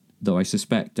Life, though I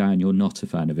suspect, Dan, you're not a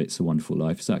fan of It's a Wonderful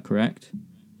Life. Is that correct?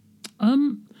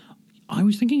 I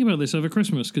was thinking about this over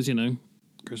Christmas because,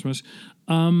 Christmas.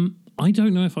 I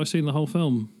don't know if I've seen the whole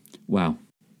film. Wow.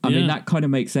 I mean, that kind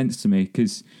of makes sense to me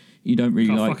because you don't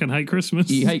really I fucking hate Christmas.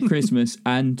 You hate Christmas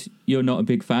and you're not a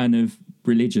big fan of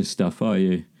religious stuff, are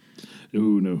you?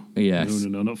 No. Yes.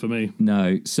 No, not for me.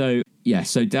 No. So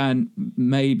Dan,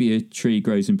 maybe A Tree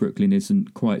Grows in Brooklyn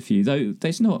isn't quite for you, though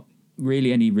there's not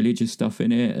really any religious stuff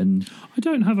in it. And I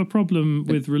don't have a problem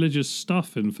with religious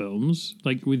stuff in films,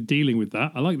 like with dealing with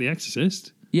that. I like The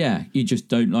Exorcist. Yeah, you just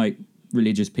don't like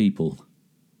religious people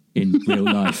in real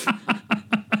life.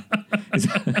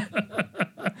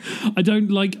 I don't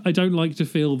like to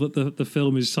feel that the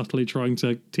film is subtly trying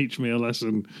to teach me a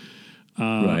lesson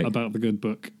about the good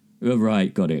book.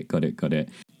 Right, got it.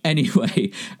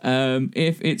 Anyway,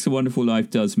 if It's a Wonderful Life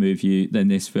does move you, then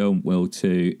this film will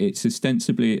too. It's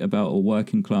ostensibly about a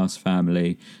working class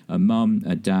family, a mum,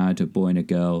 a dad, a boy and a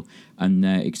girl, and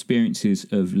their experiences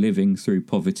of living through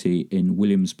poverty in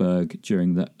Williamsburg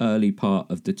during the early part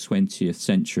of the 20th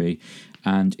century.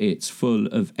 And it's full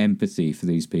of empathy for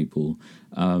these people.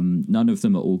 None of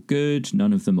them are all good,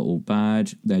 none of them are all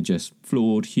bad. They're just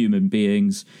flawed human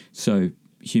beings. So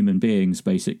human beings,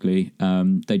 basically.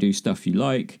 They do stuff you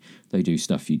like, they do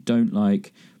stuff you don't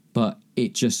like, but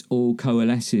it just all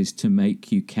coalesces to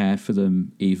make you care for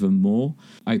them even more.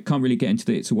 I can't really get into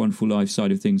the It's a Wonderful Life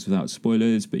side of things without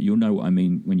spoilers, but you'll know what I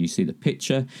mean when you see the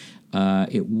picture.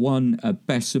 It won a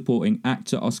Best Supporting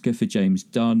Actor Oscar for James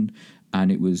Dunn,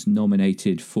 and it was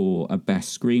nominated for a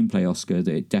Best Screenplay Oscar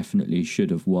that it definitely should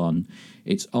have won.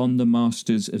 It's on the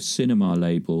Masters of Cinema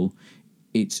label.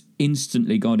 It's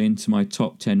instantly gone into my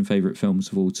top 10 favourite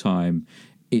films of all time.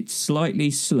 It's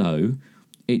slightly slow.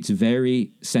 It's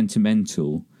very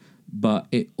sentimental, but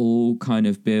it all kind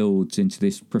of builds into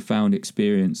this profound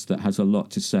experience that has a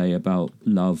lot to say about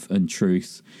love and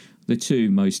truth, the two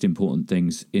most important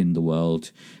things in the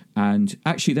world. And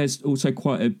actually, there's also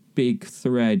quite a big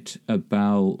thread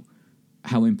about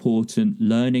how important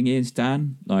learning is,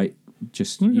 Dan. Like,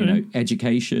 just,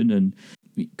 education and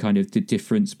kind of the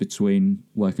difference between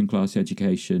working class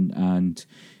education and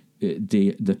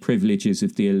the privileges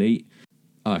of the elite.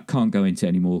 I can't go into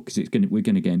any more because we're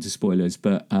going to get into spoilers.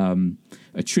 But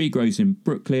A Tree Grows in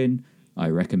Brooklyn. I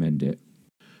recommend it.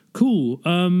 Cool.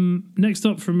 Next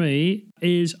up for me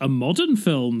is a modern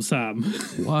film, Sam.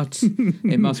 What?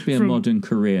 It must be a modern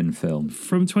Korean film.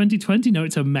 From 2020. No,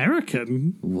 it's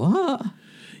American. What?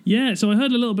 Yeah, so I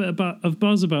heard a little bit of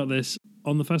buzz about this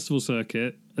on the festival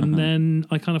circuit, and then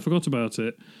I kind of forgot about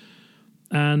it.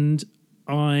 And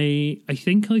I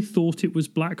think I thought it was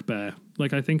Black Bear.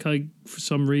 Like, I think I, for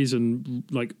some reason,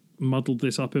 like, muddled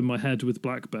this up in my head with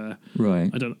Black Bear.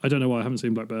 Right. I don't know why I haven't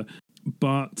seen Black Bear.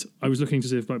 But I was looking to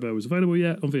see if Black Bear was available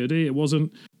yet on VOD. It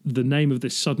wasn't. The name of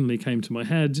this suddenly came to my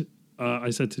head.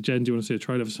 I said to Jen, do you want to see a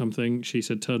trailer for something? She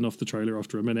said, turn off the trailer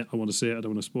after a minute. I want to see it. I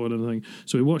don't want to spoil anything.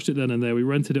 So we watched it then and there. We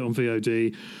rented it on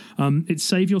VOD. It's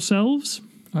Save Yourselves.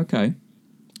 Okay.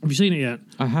 Have you seen it yet?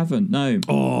 I haven't, no.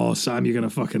 Oh, Sam, you're going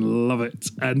to fucking love it.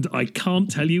 And I can't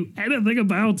tell you anything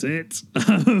about it.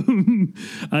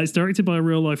 It's directed by a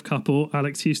real-life couple,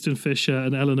 Alex Houston Fisher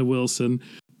and Eleanor Wilson.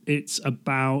 It's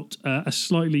about a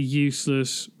slightly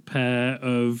useless pair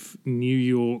of New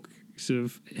York sort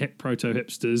of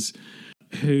proto-hipsters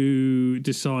who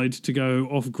decide to go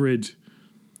off-grid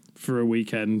for a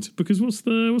weekend. Because what's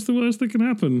the worst that can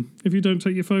happen if you don't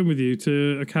take your phone with you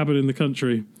to a cabin in the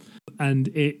country? And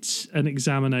it's an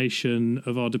examination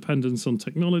of our dependence on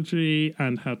technology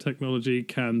and how technology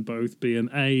can both be an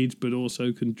aid but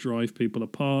also can drive people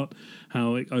apart,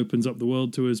 how it opens up the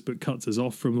world to us but cuts us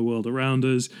off from the world around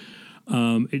us.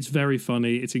 It's very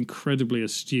funny, it's incredibly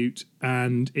astute,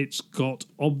 and it's got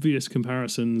obvious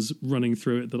comparisons running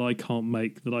through it that I can't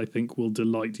make that I think will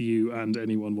delight you and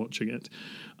anyone watching it.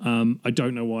 I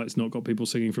don't know why it's not got people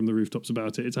singing from the rooftops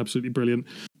about it. It's absolutely brilliant.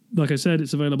 Like I said,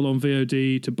 it's available on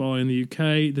VOD to buy in the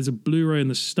UK. There's a Blu-ray in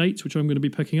the States, which I'm going to be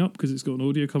picking up because it's got an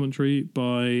audio commentary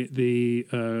by the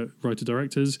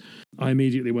writer-directors. I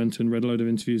immediately went and read a load of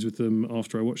interviews with them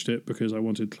after I watched it because I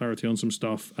wanted clarity on some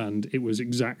stuff, and it was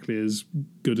exactly as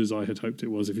good as I had hoped it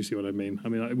was, if you see what I mean. I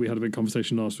mean, we had a big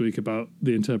conversation last week about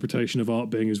the interpretation of art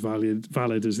being as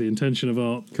valid as the intention of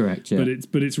art. Correct, yeah.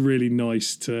 But it's really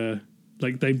nice to...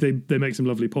 Like, they make some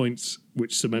lovely points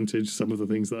which cemented some of the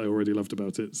things that I already loved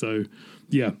about it. So,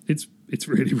 yeah, it's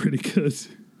really, really good.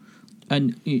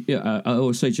 And I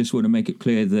also just want to make it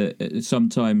clear that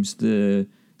sometimes the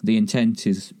intent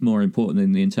is more important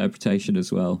than the interpretation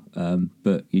as well.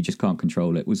 But you just can't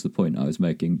control it, was the point I was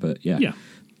making. But, yeah.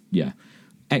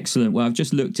 Excellent. Well, I've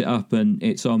just looked it up, and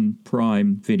it's on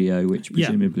Prime Video, which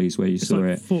presumably is where you saw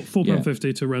it.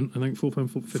 £4.50 to rent, I think.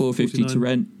 £4.50 to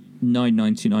rent.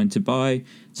 $9.99 to buy.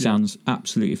 Sounds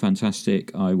absolutely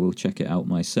fantastic. I will check it out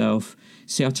myself.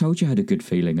 See, I told you I had a good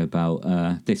feeling about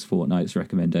this fortnight's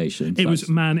recommendations. It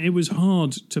was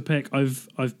hard to pick.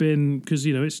 I've been, because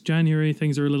it's January,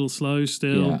 things are a little slow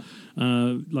still.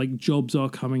 Yeah. Like, jobs are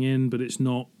coming in, but it's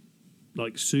not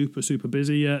like super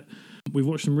busy yet. We've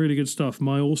watched some really good stuff.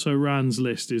 My also rans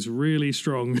list is really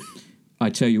strong. I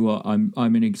tell you what, I'm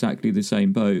in exactly the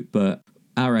same boat. But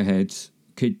Arrowheads.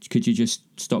 Could you just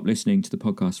stop listening to the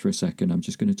podcast for a second? I'm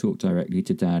just going to talk directly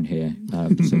to Dan here.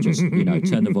 So just,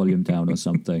 turn the volume down or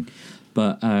something.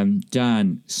 But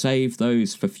Dan, save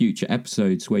those for future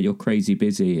episodes where you're crazy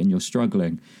busy and you're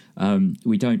struggling.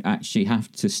 We don't actually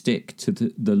have to stick to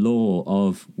the law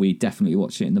of we definitely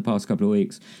watched it in the past couple of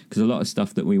weeks, because a lot of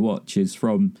stuff that we watch is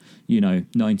from,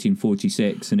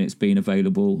 1946 and it's been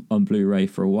available on Blu-ray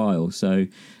for a while. So...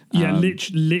 Yeah,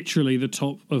 literally the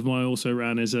top of my also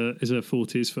ran is a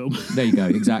 40s film. There you go,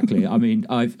 exactly. I mean,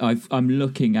 I'm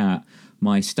looking at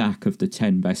my stack of the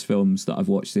 10 best films that I've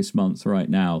watched this month right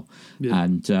now,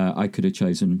 and I could have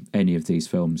chosen any of these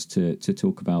films to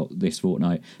talk about this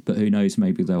fortnight, but who knows,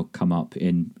 maybe they'll come up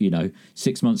in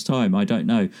 6 months' time. I don't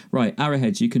know. Right,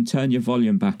 Arrowheads, you can turn your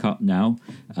volume back up now.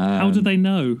 How do they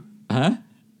know? Huh?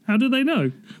 How do they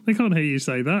know? They can't hear you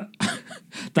say that.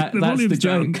 That's the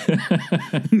joke.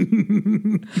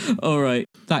 All right.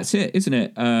 That's it, isn't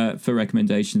it? For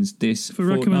recommendations this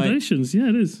fortnight. Recommendations, yeah,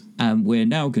 it is. And we're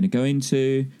now going to go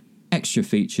into extra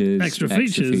features. Extra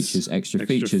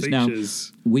features. Now,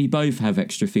 we both have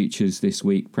extra features this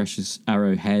week, Precious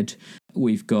Arrowhead.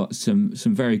 We've got some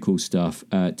very cool stuff.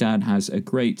 Dan has a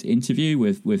great interview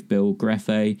with Bill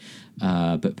Greffe.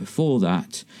 But before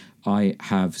that, I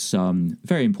have some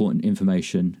very important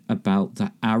information about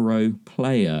the Arrow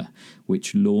Player,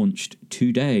 which launched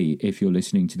today, if you're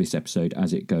listening to this episode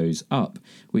as it goes up,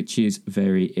 which is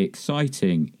very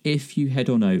exciting. If you head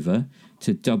on over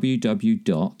to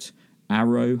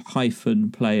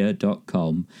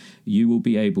www.arrow-player.com, you will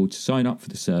be able to sign up for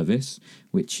the service,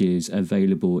 which is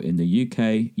available in the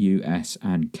UK, US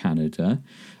and Canada.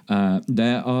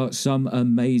 There are some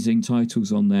amazing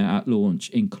titles on there at launch,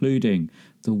 including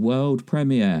the world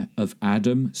premiere of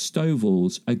Adam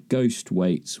Stovall's A Ghost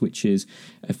Waits, which is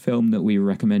a film that we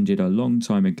recommended a long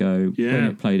time ago when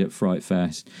it played at Fright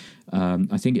Fest.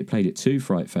 I think it played at 2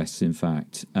 Fright Fests, in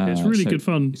fact. It's really good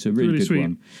fun. It's a really good sweet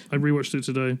one. I rewatched it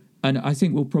today. And I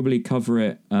think we'll probably cover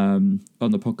it on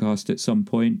the podcast at some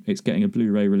point. It's getting a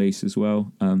Blu-ray release as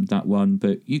well, that one.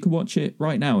 But you can watch it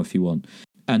right now if you want.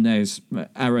 And there's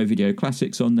Arrow Video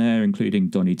Classics on there, including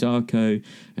Donnie Darko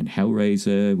and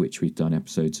Hellraiser, which we've done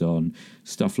episodes on,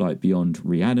 stuff like Beyond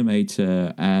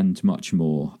Reanimator and much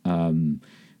more.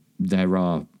 There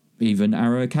are even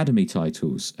Arrow Academy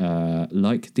titles,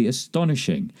 like the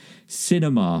astonishing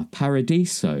Cinema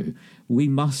Paradiso. We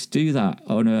must do that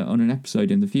on an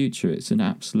episode in the future. It's an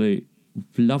absolute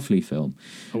lovely film.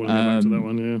 I want to go back to that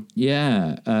one,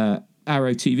 yeah. Yeah.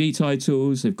 Arrow TV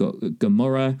titles, they've got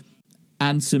Gomorrah,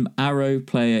 and some Arrow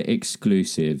Player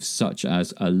exclusives, such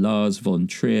as a Lars von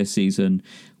Trier season,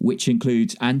 which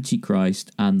includes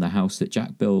Antichrist and The House That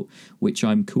Jack Built, which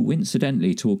I'm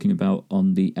coincidentally talking about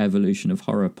on the Evolution of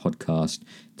Horror podcast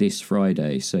this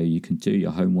Friday. So you can do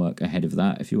your homework ahead of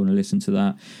that if you want to listen to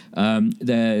that.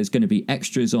 There's going to be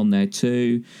extras on there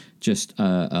too, just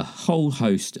a whole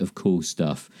host of cool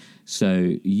stuff.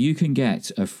 So you can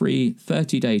get a free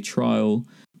 30-day trial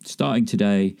starting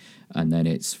today, and then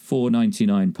it's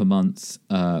 $4.99 per month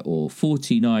or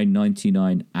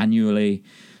 $49.99 annually.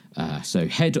 So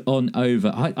head on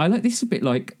over. I like this a bit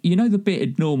like, you know, the bit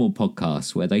in normal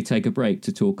podcasts where they take a break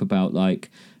to talk about like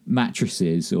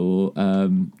mattresses or,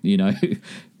 you know,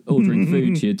 ordering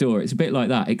food to your door. It's a bit like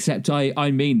that, except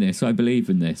I mean this. I believe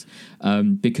in this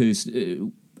because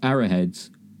Arrowheads,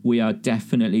 we are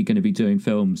definitely going to be doing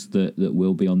films that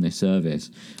will be on this service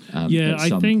at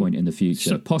some point in the future.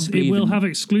 So possibly it will have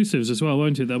exclusives as well,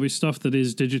 won't it? There'll be stuff that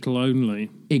is digital only.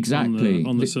 Exactly.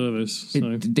 On the service.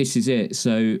 So. This is it.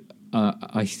 So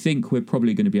I think we're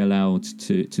probably going to be allowed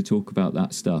to talk about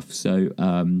that stuff. So,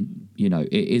 you know,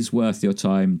 it is worth your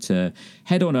time to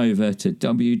head on over to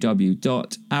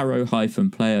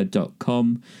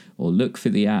www.arrow-player.com or look for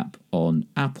the app on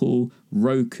Apple,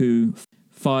 Roku,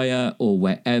 Fire, or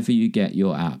wherever you get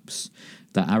your apps.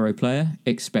 The Arrow Player,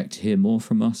 expect to hear more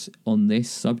from us on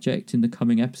this subject in the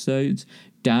coming episodes.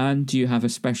 Dan, do you have a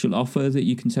special offer that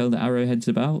you can tell the Arrowheads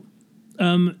about?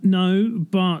 No,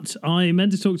 but I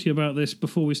meant to talk to you about this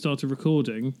before we started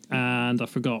recording, and I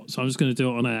forgot, so I'm just going to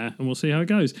do it on air, and we'll see how it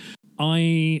goes.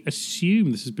 I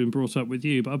assume this has been brought up with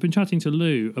you, but I've been chatting to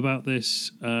Lou about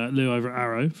this, Lou over at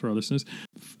Arrow, for our listeners,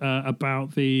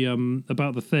 about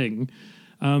the thing.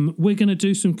 We're going to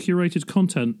do some curated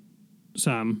content,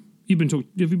 Sam. Have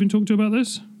you been talked to about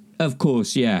this? Of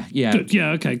course, yeah. Good.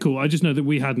 Yeah, okay, cool. I just know that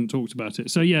we hadn't talked about it.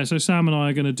 So Sam and I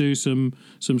are going to do some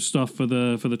stuff for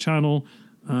the channel.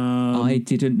 I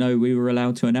didn't know we were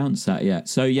allowed to announce that yet.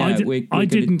 So yeah, I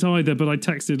didn't either, but I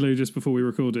texted Lou just before we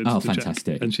recorded. Oh,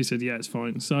 fantastic! Check, and she said, "Yeah, it's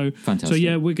fine." So fantastic. So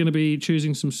yeah, we're going to be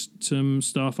choosing some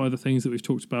stuff, either things that we've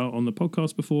talked about on the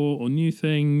podcast before, or new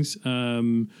things.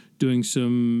 Doing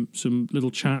some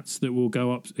little chats that will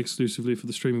go up exclusively for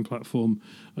the streaming platform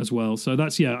as well. So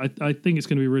that's I think it's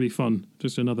going to be really fun.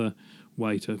 Just another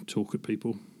way to talk at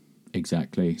people.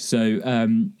 Exactly. So,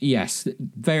 yes,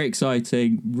 very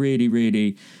exciting. Really,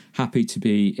 really happy to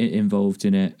be involved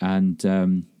in it.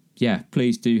 And,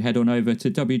 please do head on over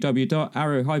to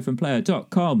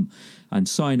www.arrow-player.com and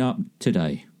sign up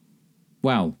today.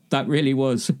 Wow, that really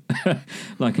was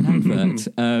like an advert.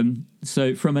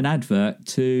 So from an advert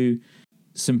to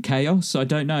some chaos, I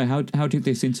don't know. How did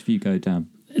this interview go down?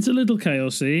 It's a little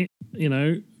chaosy. You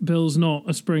know, Bill's not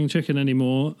a spring chicken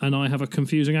anymore, and I have a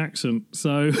confusing accent.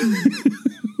 So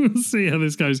we'll see how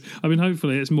this goes. I mean,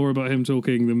 hopefully it's more about him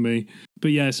talking than me.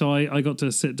 But yeah, so I got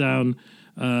to sit down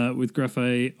with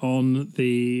Greffe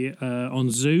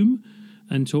on Zoom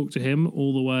and talked to him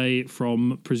all the way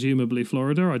from presumably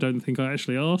Florida. I don't think I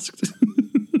actually asked.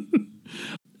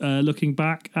 Looking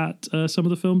back at some of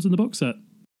the films in the box set.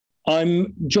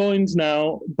 I'm joined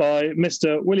now by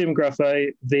Mr. William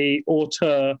Greffe, the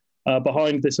auteur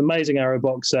behind this amazing Arrow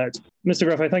box set. Mr.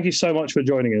 Greffe, thank you so much for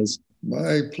joining us.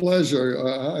 My pleasure.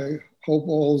 I hope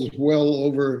all is well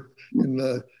over in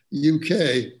the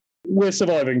UK. We're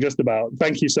surviving just about.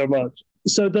 Thank you so much.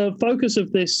 So the focus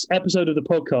of this episode of the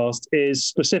podcast is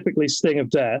specifically Sting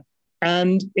of Death.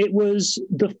 And it was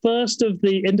the first of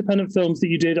the independent films that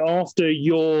you did after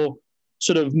your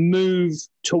sort of move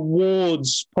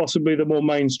towards possibly the more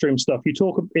mainstream stuff. You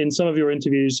talk in some of your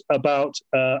interviews about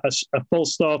a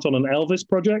false start on an Elvis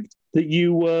project that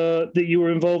you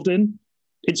were involved in.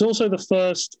 It's also the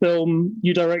first film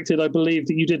you directed, I believe,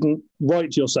 that you didn't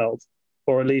write yourself,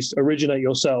 or at least originate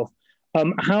yourself.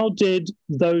 How did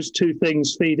those two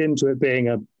things feed into it being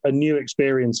a new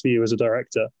experience for you as a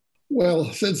director?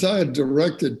 Well, since I had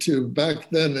directed to back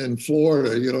then in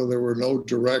Florida, there were no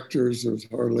directors. There was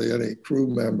hardly any crew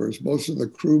members. Most of the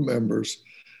crew members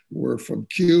were from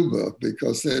Cuba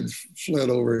because they had fled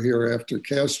over here after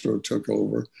Castro took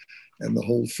over, and the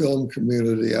whole film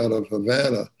community out of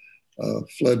Havana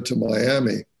fled to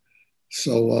Miami.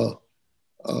 So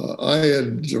I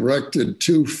had directed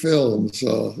two films,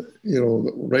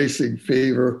 Racing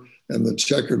Fever and The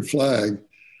Checkered Flag.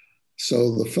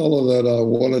 So the fellow that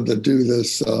wanted to do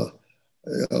this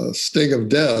Sting of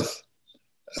Death,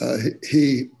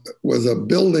 he was a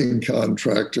building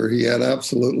contractor. He had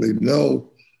absolutely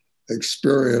no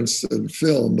experience in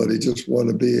film, but he just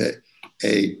wanted to be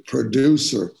a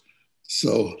producer.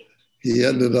 So he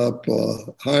ended up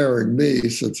hiring me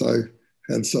since I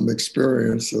had some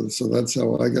experience. And so that's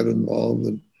how I got involved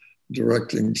in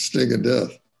directing Sting of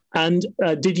Death. And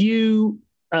did you...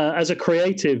 as a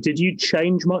creative, did you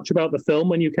change much about the film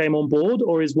when you came on board,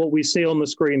 or is what we see on the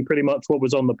screen pretty much what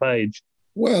was on the page?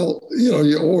 Well,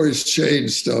 you always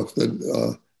change stuff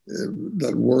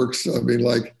that works. I mean,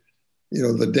 like,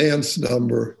 the dance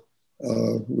number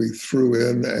we threw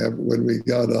in when we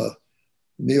got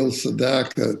Neil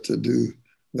Sedaka to do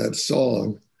that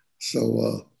song.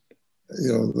 So,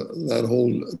 that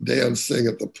whole dance thing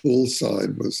at the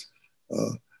poolside was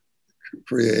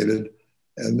created.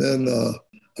 And then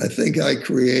I think I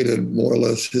created more or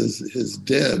less his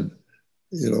den,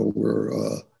 where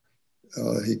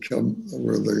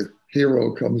where the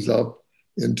hero comes up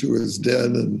into his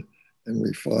den and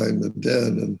we find the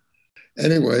den. And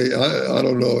anyway, I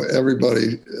don't know,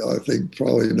 everybody I think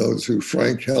probably knows who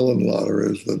Frank Hellenlotter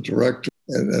is, the director.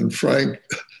 And Frank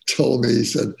told me, he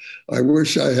said, I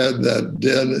wish I had that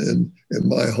den in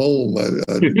my home.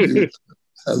 I'd use it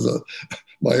as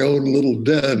my own little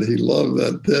den. He loved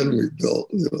that den we built.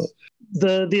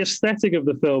 The aesthetic of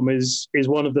the film is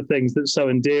one of the things that's so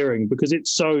endearing because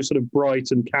it's so sort of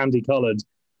bright and candy colored,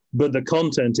 but the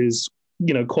content is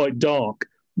quite dark.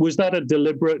 Was that a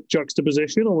deliberate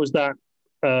juxtaposition, or was that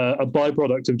a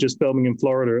byproduct of just filming in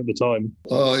Florida at the time?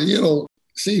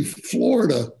 See,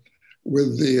 Florida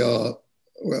with the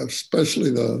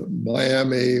especially the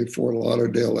Miami, Fort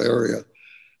Lauderdale area,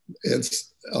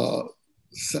 it's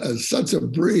such a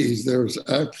breeze. There's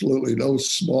absolutely no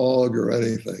smog or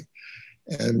anything.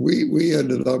 And we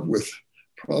ended up with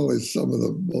probably some of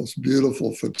the most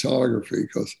beautiful photography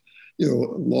because,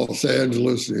 Los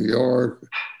Angeles, New York,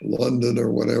 London,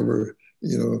 or whatever,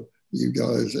 you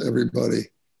guys, everybody,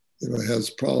 has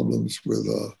problems with,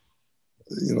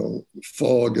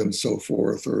 fog and so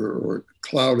forth or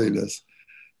cloudiness.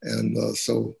 And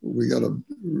so we got a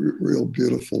real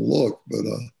beautiful look, but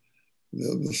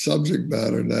the subject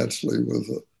matter naturally was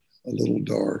a little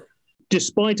dark.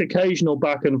 Despite occasional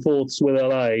back and forths with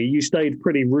LA, you stayed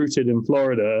pretty rooted in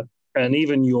Florida, and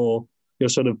even your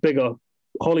sort of bigger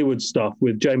Hollywood stuff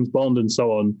with James Bond and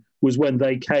so on was when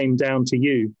they came down to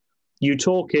you. You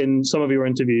talk in some of your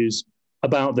interviews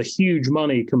about the huge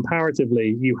money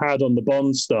comparatively you had on the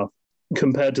Bond stuff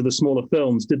compared to the smaller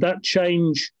films. Did that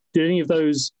change? Did any of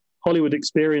those Hollywood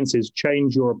experiences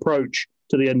change your approach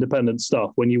to the independent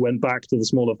stuff when you went back to the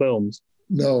smaller films?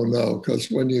 No, because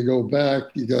when you go back,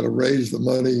 you got to raise the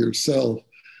money yourself,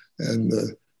 and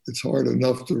it's hard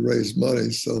enough to raise money.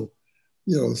 So,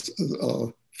 a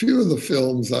few of the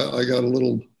films I got a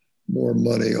little more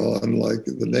money on, like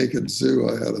The Naked Zoo.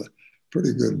 I had a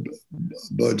pretty good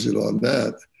budget on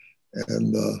that,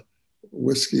 and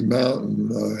Whiskey Mountain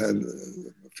had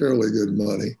fairly good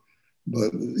money.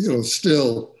 But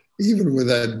still, even with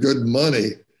that good money,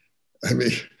 I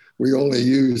mean, we only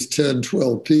used 10,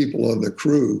 12 people on the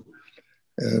crew.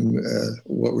 And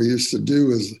what we used to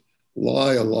do is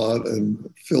lie a lot and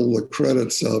fill the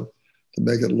credits up to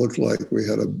make it look like we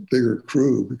had a bigger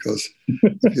crew. Because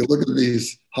if you look at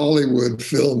these Hollywood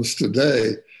films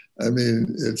today, I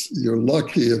mean, you're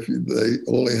lucky if they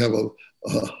only have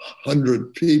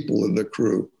 100 people in the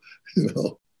crew, you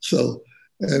know. So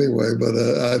anyway, but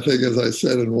I think, as I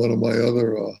said in one of my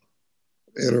other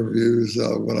interviews,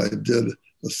 when I did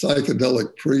The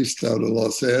Psychedelic Priest out in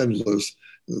Los Angeles,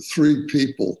 the 3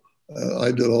 people,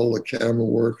 I did all the camera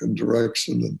work and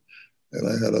direction, and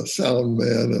I had a sound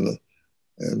man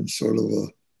and sort of a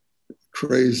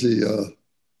crazy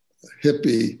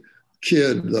hippie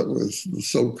kid that was the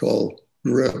so-called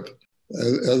grip.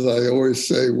 As I always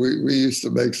say, we used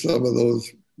to make some of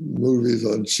those movies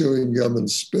on chewing gum and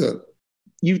spit.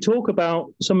 You talk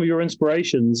about some of your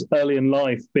inspirations early in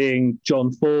life being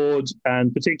John Ford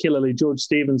and particularly George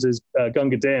Stevens's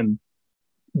Gunga Din.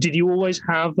 Did you always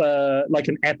have like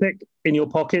an epic in your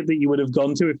pocket that you would have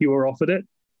gone to if you were offered it?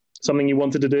 Something you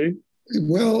wanted to do?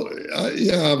 Well,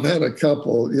 yeah, I've had a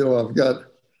couple. You know,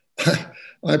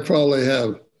 I probably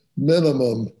have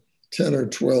minimum 10 or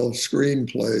 12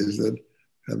 screenplays that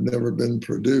have never been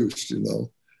produced, you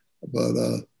know. But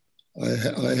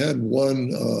I had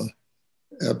one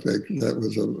epic that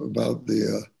was about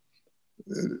the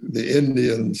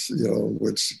Indians, you know,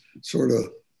 which sort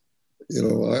of, you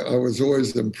know, I was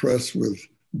always impressed with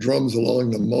Drums Along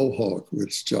the Mohawk,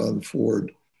 which John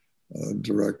Ford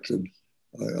directed.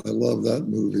 I loved that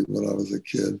movie when I was a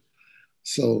kid.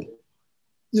 So,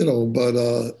 you know, but,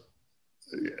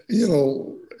 you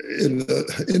know, in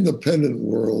the independent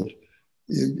world,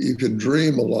 you can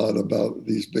dream a lot about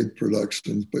these big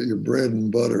productions, but your bread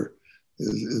and butter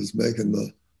is making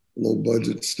the low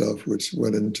budget stuff, which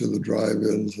went into the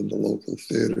drive-ins and the local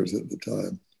theaters at the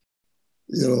time.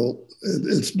 You know,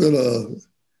 it's been a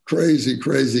crazy,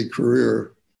 crazy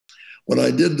career. When I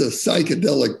did The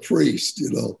Psychedelic Priest,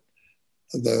 you know,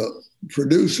 the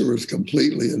producer was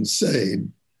completely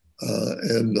insane.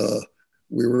 And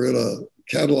we were in a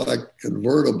Cadillac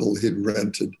convertible he'd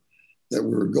rented that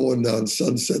we were going down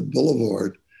Sunset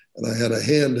Boulevard. And I had a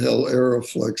handheld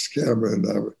Aeroflex camera, and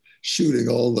I was shooting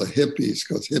all the hippies,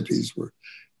 because hippies were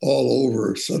all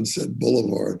over Sunset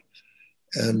Boulevard.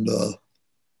 And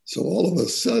so all of a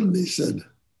sudden he said,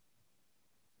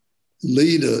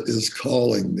 "Lita is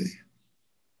calling me."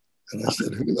 And I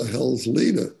said, "Who the hell's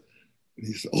Lita?" And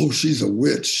he said, "Oh, she's a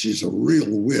witch. She's a real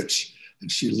witch.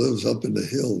 And she lives up in the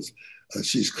hills.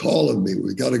 She's calling me.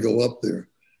 We got to go up there."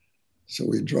 So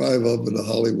we drive up in the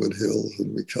Hollywood Hills,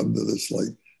 and we come to this like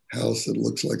house that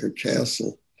looks like a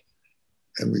castle.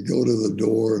 And we go to the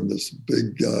door, and this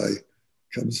big guy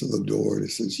comes to the door, and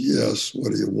he says, "Yes,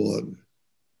 what do you want?"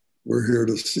 "We're here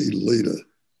to see Lita."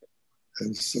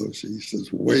 And so she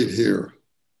says, "Wait here."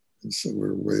 And so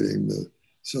we're waiting.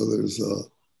 So there's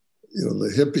you know,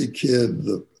 the hippie kid,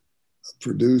 the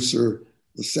producer,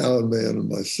 the sound man, and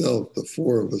myself, the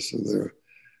 4 of us are there.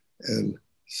 And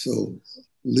so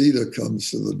Lita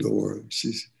comes to the door, and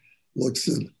she looks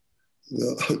at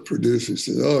the producer,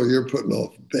 says, "Oh, you're putting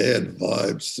off bad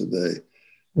vibes today."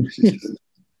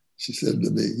 She said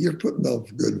to me, "You're putting off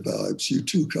good vibes. You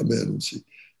two come in." And she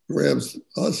grabs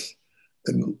us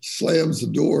and slams the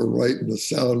door right in the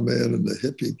sound man and the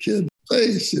hippie kid's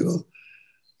face, you know.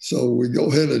 So we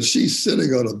go in, and she's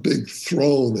sitting on a big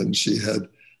throne, and she had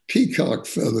peacock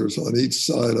feathers on each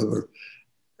side of her.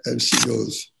 And she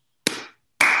goes,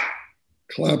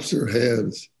 claps her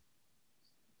hands.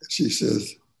 And she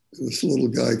says, this little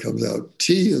guy comes out,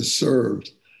 "Tea is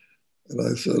served." And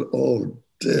I said, "Oh,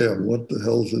 damn, what the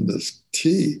hell's in this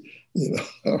tea?" You know,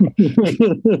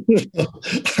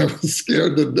 I was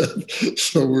scared to death.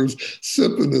 So we're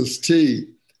sipping this tea.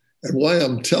 And why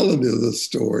I'm telling you this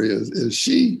story is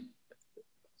she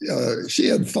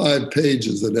had 5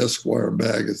 pages in Esquire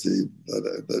magazine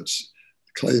that's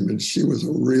claiming she was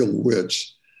a real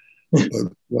witch.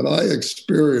 But what I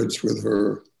experienced with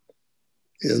her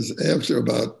is, after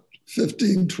about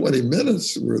 15, 20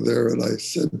 minutes we're there, and I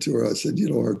said to her, I said, "You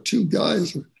know, our 2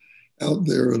 guys are out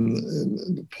there in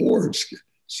the porch."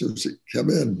 So she come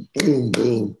in, boom,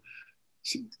 boom.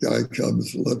 So the guy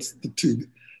comes, lets the 2.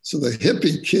 So the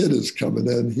hippie kid is coming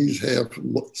in. He's half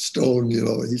stoned, you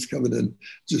know. He's coming in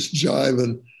just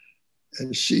jiving.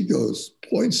 And she goes,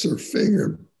 points her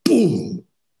finger, boom,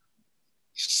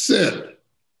 sit.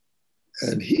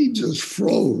 And he just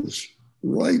froze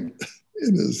right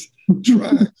in his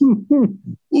tracks.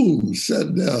 Boom,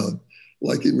 sat down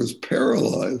like he was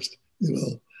paralyzed, you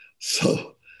know.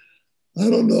 So I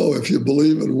don't know if you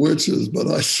believe in witches, but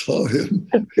I saw him.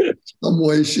 Some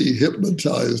way she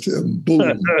hypnotized him, boom,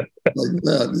 like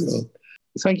that, you know.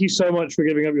 Thank you so much for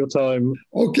giving up your time.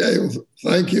 Okay, well,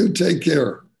 thank you. Take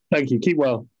care. Thank you. Keep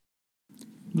well.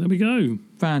 There we go.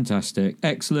 Fantastic.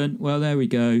 Excellent. Well, there we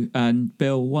go. And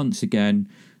Bill, once again,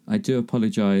 I do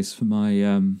apologise for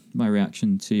my my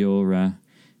reaction to your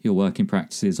working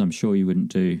practices. I'm sure you wouldn't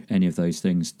do any of those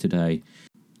things today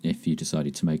if you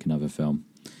decided to make another film.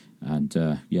 And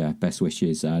best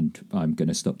wishes. And I'm going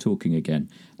to stop talking again.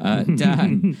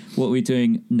 Dan, what are we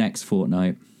doing next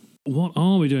fortnight? What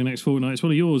are we doing next fortnight? It's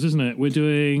one of yours, isn't it? We're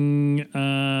doing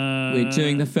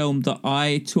the film that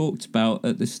I talked about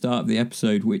at the start of the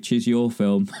episode, which is your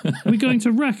film. Are we going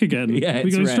to Wreck again? Yeah, we're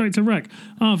going Wreck. straight to Wreck.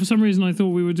 For some reason I thought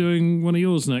we were doing one of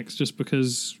yours next, just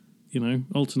because,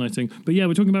 alternating. But yeah,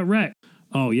 we're talking about Wreck.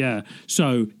 Oh yeah.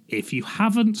 So if you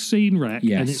haven't seen Wreck,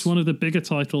 Yes. and it's one of the bigger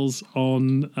titles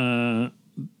on that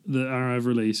Arrow have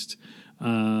released.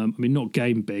 Not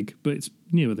game big, but it's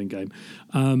newer than game.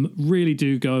 Really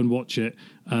do go and watch it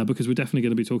because we're definitely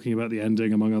going to be talking about the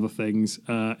ending, among other things.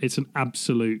 It's an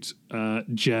absolute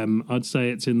gem. I'd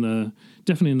say it's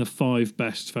definitely in the 5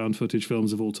 best found footage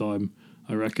films of all time,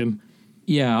 I reckon.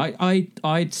 Yeah,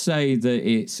 I'd say that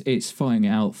it's fighting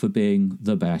out for being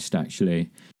the best,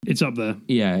 actually. It's up there.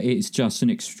 Yeah, it's just an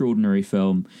extraordinary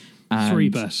film. And 3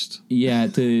 best. Yeah,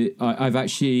 I've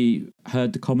actually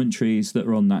heard the commentaries that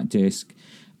are on that disc,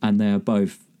 and they are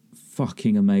both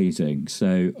fucking amazing.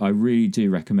 So I really do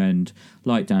recommend,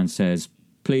 like Dan says,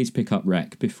 please pick up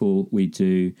Wreck before we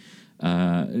do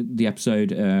the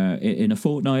episode in a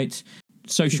fortnight.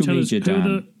 Social media,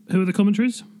 Dan. Who are the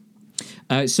commentaries?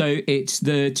 So it's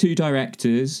the 2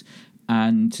 directors,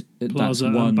 and Plaza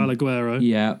that's one. and Balaguero.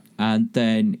 Yeah, and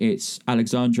then it's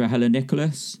Alexandra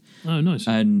Heller-Nicholas. Oh, nice.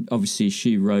 And obviously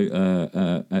she wrote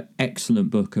an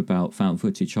excellent book about found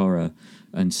footage horror.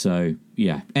 And so,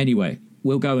 yeah. Anyway,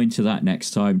 we'll go into that next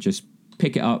time. Just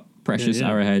pick it up, Precious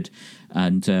Arrowhead,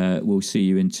 and we'll see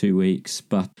you in 2 weeks.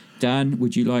 But Dan,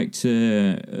 would you like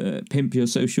to pimp your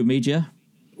social media?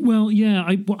 Well, yeah,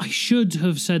 I should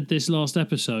have said this last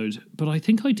episode, but I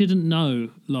think I didn't know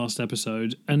last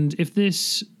episode. And if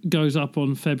this goes up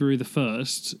on February the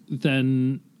 1st,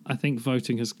 then I think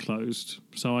voting has closed,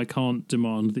 so I can't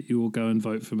demand that you all go and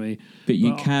vote for me. But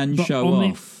you can show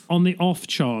off. On the off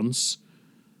chance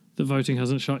that voting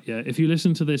hasn't shut yet, if you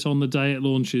listen to this on the day it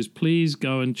launches, please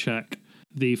go and check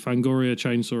the Fangoria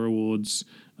Chainsaw Awards,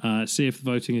 see if the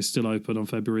voting is still open on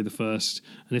February the 1st,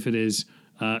 and if it is,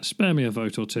 spare me a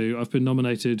vote or two. I've been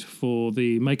nominated for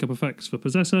the makeup effects for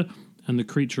Possessor and the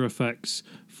creature effects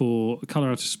for Colour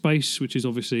Out of Space, which is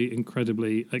obviously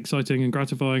incredibly exciting and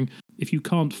gratifying. If you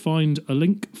can't find a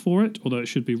link for it, although it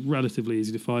should be relatively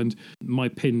easy to find, my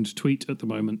pinned tweet at the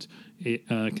moment, it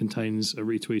contains a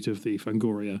retweet of the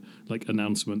Fangoria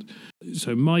announcement.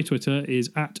 So my Twitter is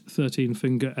at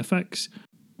 13fingerfx.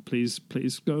 Please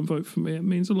go and vote for me. It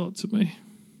means a lot to me.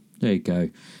 There you go.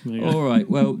 All right.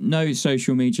 Well, no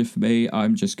social media for me.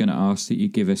 I'm just going to ask that you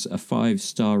give us a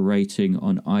 5-star rating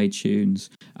on iTunes,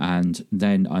 and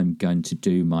then I'm going to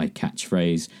do my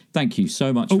catchphrase. Thank you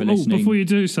so much for listening. Before you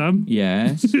do, Sam.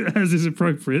 Yes. As is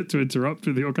appropriate to interrupt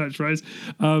with your catchphrase.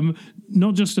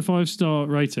 Not just a 5-star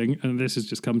rating, and this has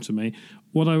just come to me.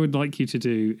 What I would like you to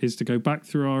do is to go back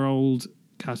through our old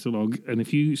catalogue, and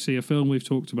if you see a film we've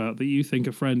talked about that you think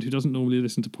a friend who doesn't normally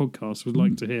listen to podcasts would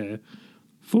like to hear,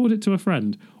 forward it to a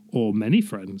friend or many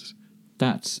friends.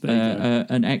 That's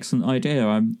an excellent idea.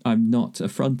 I'm not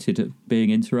affronted at being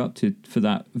interrupted for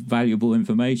that valuable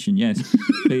information. Yes,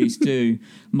 please do.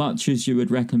 Much as you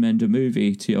would recommend a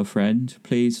movie to your friend,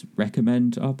 please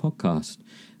recommend our podcast.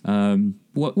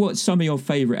 What's some of your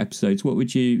favourite episodes? What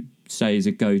would you say is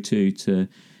a go-to to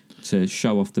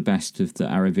show off the best of the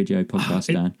Arrow Video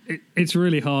podcast, Dan? It's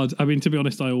really hard. I mean, to be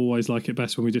honest, I always like it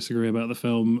best when we disagree about the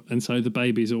film, and so The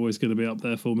Baby's always going to be up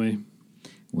there for me.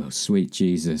 Well, sweet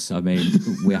Jesus. I mean,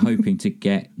 we're hoping to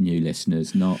get new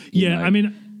listeners, not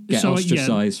get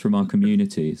ostracised from our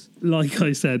communities. Like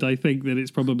I said, I think that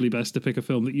it's probably best to pick a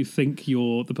film that you think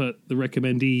the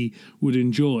recommendee would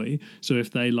enjoy. So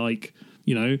if they like,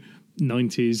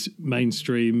 90s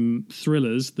mainstream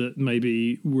thrillers that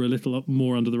maybe were a little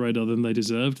more under the radar than they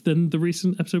deserved, then the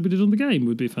recent episode we did on The Game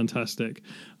would be fantastic.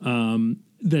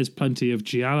 There's plenty of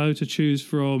giallo to choose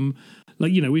from.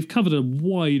 We've covered a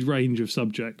wide range of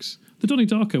subjects. The Donnie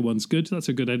Darko one's good. That's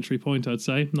a good entry point, I'd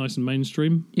say. Nice and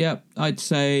mainstream. Yeah, I'd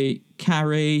say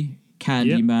Carrie,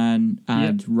 Candyman,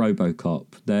 and RoboCop.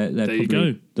 They're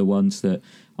probably the ones that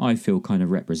I feel kind of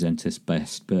represent us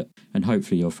best, and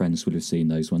hopefully your friends will have seen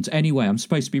those ones. Anyway, I'm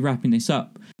supposed to be wrapping this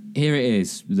up. Here it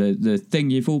is, the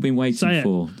thing you've all been waiting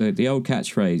for, the old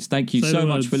catchphrase. Thank you so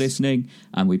much for listening,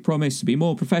 and we promise to be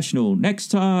more professional next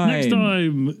time. Next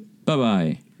time.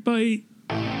 Bye-bye. Bye.